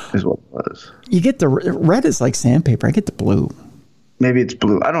color is what it was. You get the red is like sandpaper. I get the blue. Maybe it's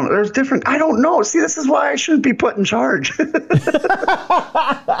blue. I don't know. There's different. I don't know. See, this is why I shouldn't be put in charge.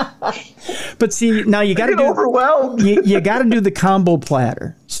 But see, now you got to get overwhelmed. You got to do the combo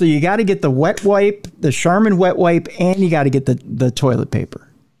platter. So you got to get the wet wipe, the Charmin wet wipe, and you got to get the toilet paper.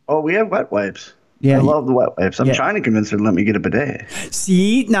 Oh, we have wet wipes. Yeah, I love the wet wipes. I'm trying to convince her to let me get a bidet.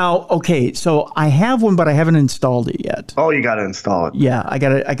 See, now, okay, so I have one, but I haven't installed it yet. Oh, you got to install it. Yeah, I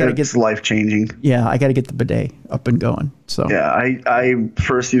gotta get. It's life changing. Yeah, I gotta get the bidet up and going. So yeah, I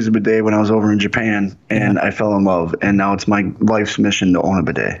first used a bidet when I was over in Japan, and I fell in love, and now it's my life's mission to own a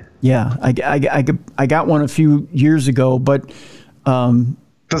bidet. Yeah, I got one a few years ago, but.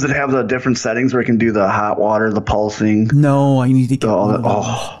 Does it have the different settings where it can do the hot water, the pulsing? No, I need to get all that.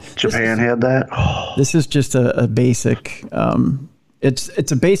 Oh, Japan had that. Oh. This is just a basic.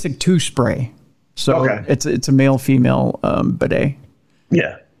 It's a basic 2-spray, so it's a male female bidet.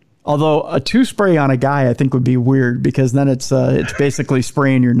 Yeah. Although a 2-spray on a guy, I think would be weird because then it's basically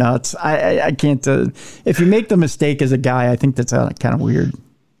spraying your nuts. I can't. If you make the mistake as a guy, I think that's kind of weird.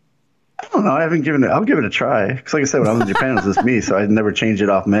 I don't know. I haven't given it. I'll give it a try. Because like I said, when I was in Japan, it was just me, so I never changed it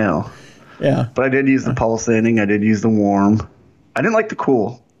off male. Yeah. But I did use the pulsating. I did use the warm. I didn't like the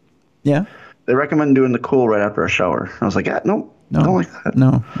cool. Yeah. They recommend doing the cool right after a shower. I was like, no, I don't like that.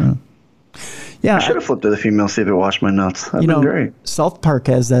 No. Yeah. I should have flipped to the female, see if it washed my nuts. That'd been great. South Park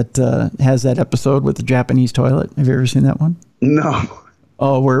has that episode with the Japanese toilet. Have you ever seen that one? No.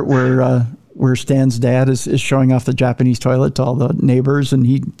 Oh, where Stan's dad is showing off the Japanese toilet to all the neighbors, and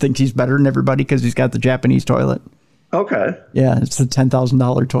he thinks he's better than everybody because he's got the Japanese toilet. Okay. Yeah, it's a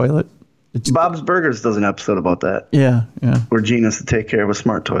 $10,000 toilet. Bob's Burgers does an episode about that. Yeah. Where Gene has to take care of a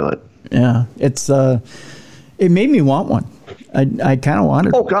smart toilet. Yeah, it made me want one. I kind of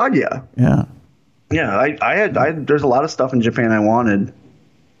wanted. Oh God, yeah. Yeah. Yeah, I had there's a lot of stuff in Japan I wanted,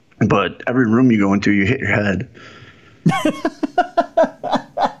 But every room you go into, you hit your head.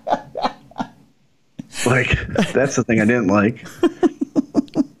 Like, that's the thing I didn't like.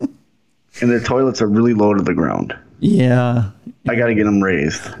 And their toilets are really low to the ground. Yeah. I got to get them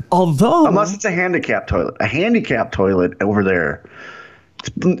raised. Although, unless it's a handicap toilet. A handicap toilet over there,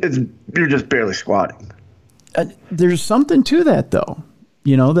 you're just barely squatting. There's something to that, though.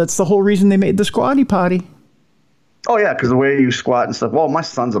 You know, that's the whole reason they made the squatty potty. Oh, yeah, because the way you squat and stuff. Well, my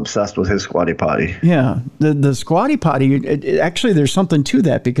son's obsessed with his squatty potty. Yeah, the squatty potty, actually, there's something to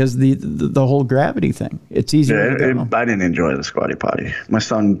that because the whole gravity thing. It's easier to go. I didn't enjoy the squatty potty. My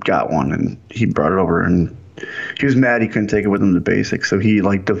son got one, and he brought it over, and he was mad he couldn't take it with him to basics, so he,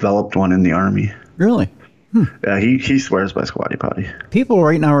 like, developed one in the Army. Really? Yeah, he swears by squatty potty. People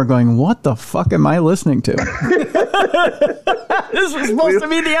right now are going, what the fuck am I listening to? This was supposed to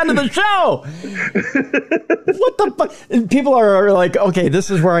be the end of the show. What the fuck? And people are like, okay, this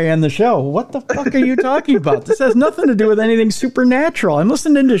is where I end the show. What the fuck are you talking about? This has nothing to do with anything supernatural. I'm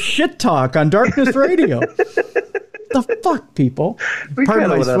listening to shit talk on Darkness Radio. The fuck, people? Pardon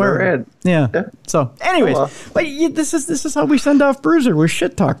my swearing. Yeah. So, anyways, but this is how we send off Bruiser with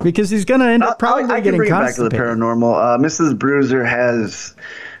shit talk because he's going to end up probably getting bring constipated. Back to the paranormal. Mrs. Bruiser has.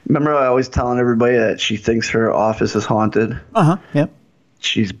 Remember, I always telling everybody that she thinks her office is haunted. Yep.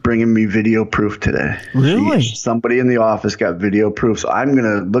 She's bringing me video proof today. Really? Somebody in the office got video proof, so I'm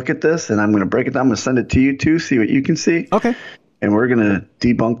gonna look at this and I'm gonna break it down. I'm gonna send it to you too, see what you can see. Okay. And we're gonna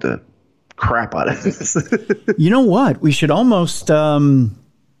debunk the crap out of this. You know what? We should almost send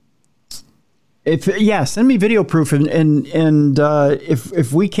me video proof and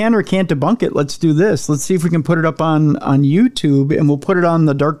if we can or can't debunk it, let's do this. Let's see if we can put it up on YouTube, and we'll put it on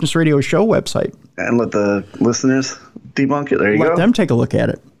the Darkness Radio Show website and let the listeners debunk it. There you go. Let them take a look at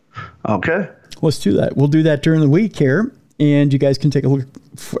it. Okay. Let's do that. We'll do that during the week here, and you guys can take a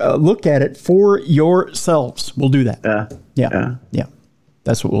look at it for yourselves. We'll do that. Yeah.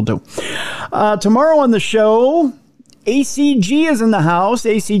 That's what we'll do. Tomorrow on the show, ACG is in the house.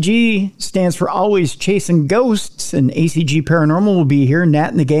 ACG stands for Always Chasing Ghosts, and ACG Paranormal will be here. Nat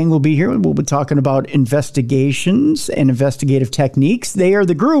and the gang will be here. We'll be talking about investigations and investigative techniques. They are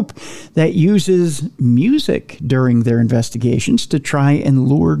the group that uses music during their investigations to try and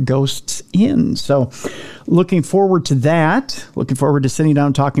lure ghosts in. So looking forward to that. Looking forward to sitting down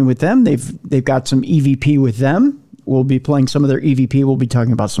and talking with them. They've got some EVP with them. We'll be playing some of their EVP. We'll be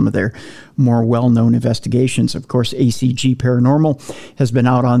talking about some of their more well-known investigations. Of course, ACG Paranormal has been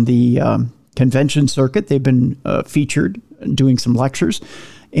out on the convention circuit. They've been featured doing some lectures,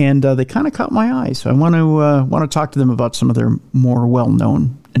 and they kind of caught my eye. So I want to talk to them about some of their more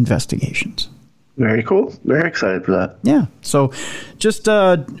well-known investigations. Very cool. Very excited for that. Yeah. So just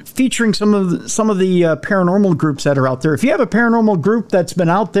featuring some of the paranormal groups that are out there. If you have a paranormal group that's been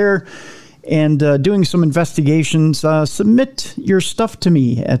out there and doing some investigations, submit your stuff to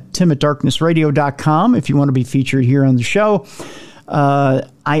me at tim@darknessradio.com if you want to be featured here on the show. I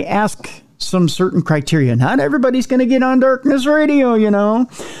ask some certain criteria. Not everybody's going to get on Darkness Radio, you know.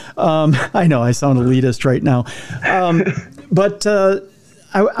 I know I sound elitist right now. But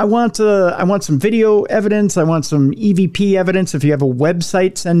I want some video evidence. I want some EVP evidence. If you have a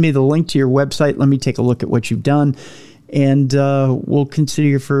website, send me the link to your website. Let me take a look at what you've done. And we'll consider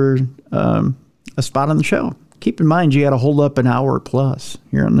you for a spot on the show. Keep in mind, you got to hold up an hour plus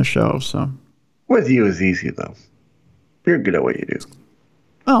here on the show. So, with you is easy though. You're good at what you do.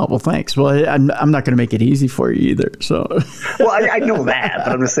 Oh well, thanks. Well, I'm not going to make it easy for you either. So, well, I know that,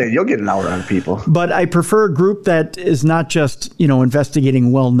 but I'm just saying you'll get an hour on people. But I prefer a group that is not just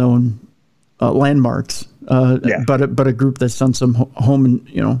investigating well-known landmarks, but a group that's done some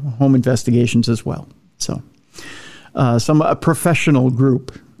home investigations as well. So. A professional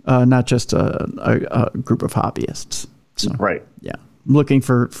group, not just a group of hobbyists. So, right. Yeah. I'm looking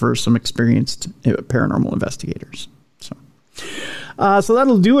for some experienced paranormal investigators. So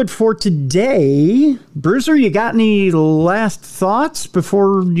that'll do it for today. Bruiser, you got any last thoughts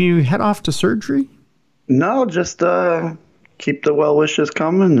before you head off to surgery? No, just keep the well wishes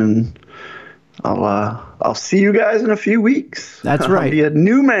coming, and I'll see you guys in a few weeks. That's right. I'll be a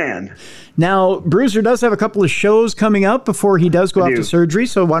new man. Now, Bruiser does have a couple of shows coming up before he does go off to surgery,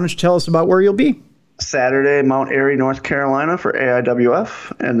 so why don't you tell us about where you'll be? Saturday, Mount Airy, North Carolina for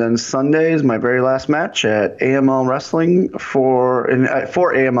AIWF, and then Sunday is my very last match at AML Wrestling for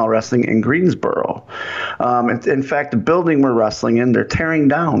AML Wrestling in Greensboro. In fact, the building we're wrestling in, they're tearing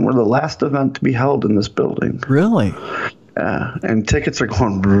down. We're the last event to be held in this building. Really? And tickets are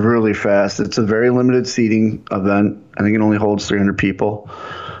going really fast. It's a very limited seating event. I think it only holds 300 people.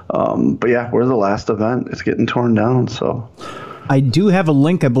 But yeah, we're the last event. It's getting torn down, so... I do have a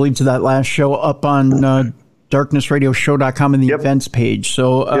link, I believe, to that last show up on darknessradioshow.com in the events page.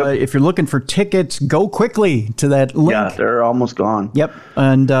 So if you're looking for tickets, go quickly to that link. Yeah, they're almost gone. Yep.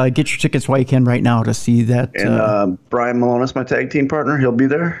 And get your tickets while you can right now to see that. And Brian Malonis, my tag team partner, he'll be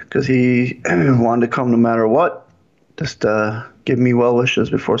there because he wanted to come no matter what. Just give me well wishes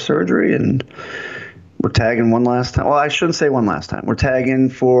before surgery. And we're tagging one last time. Well, I shouldn't say one last time. We're tagging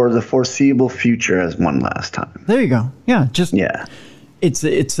for the foreseeable future as one last time. There you go. Yeah. It's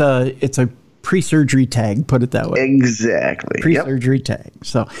a pre-surgery tag, put it that way. Exactly. Pre-surgery tag.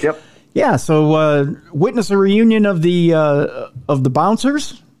 So yeah, so witness a reunion of the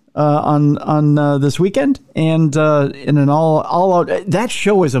Bouncers on this weekend, and in an all out. That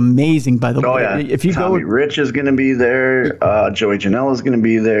show is amazing, by the way. Yeah. If you Tommy Rich is going to be there, Joey Janela is going to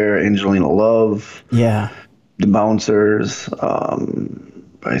be there, Angelina Love. Yeah. The Bouncers.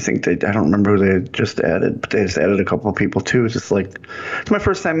 I think I don't remember who they just added, but they just added a couple of people too. It's just like, it's my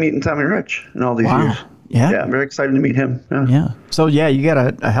first time meeting Tommy Rich in all these years. Yeah, I'm very excited to meet him. Yeah. So you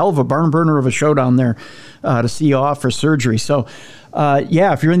got a hell of a barn burner of a show down there to see you off for surgery. So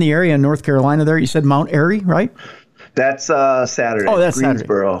if you're in the area in North Carolina there, you said Mount Airy, right? That's Saturday. Oh, that's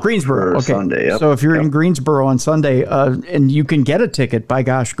Greensboro. Saturday. Greensboro. Okay. Sunday. Yep. So if you're in Greensboro on Sunday, and you can get a ticket, by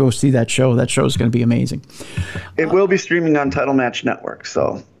gosh, go see that show. That show is going to be amazing. It will be streaming on Title Match Network.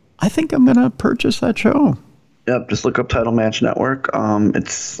 So I think I'm going to purchase that show. Yep. Just look up Title Match Network.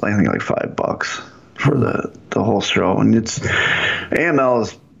 It's I think like $5 for the whole show, and it's AML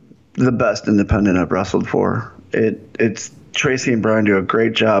is the best independent I've wrestled for. It's Tracy and Brian do a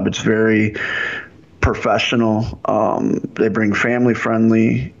great job. It's very professional. They bring family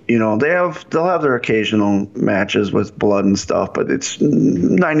friendly. They'll have their occasional matches with blood and stuff, but it's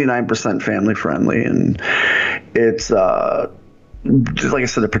 99% family friendly, and it's just like I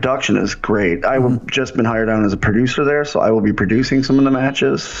said, the production is great. I've just been hired on as a producer there, so I will be producing some of the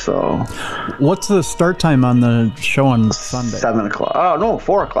matches. So, what's the start time on the show on Sunday? 7 o'clock. Oh no,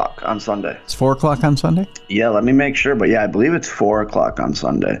 4 o'clock on Sunday. It's 4 o'clock on Sunday. Yeah, let me make sure, but I believe it's 4 o'clock on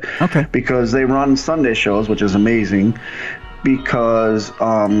Sunday. Okay. Because they run Sunday shows, which is amazing. Because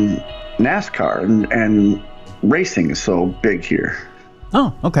NASCAR and racing is so big here.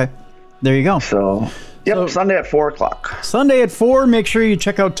 Oh, okay. There you go. So. Yep, Sunday at 4 o'clock. Sunday at 4. Make sure you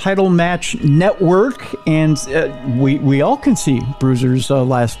check out Title Match Network, and we all can see Bruiser's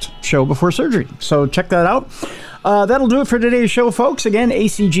last show before surgery. So check that out. That'll do it for today's show, folks. Again,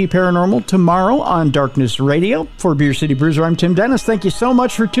 ACG Paranormal tomorrow on Darkness Radio. For Beer City Bruiser, I'm Tim Dennis. Thank you so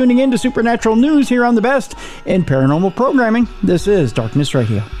much for tuning in to Supernatural News here on the best in paranormal programming. This is Darkness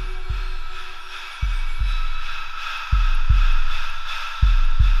Radio.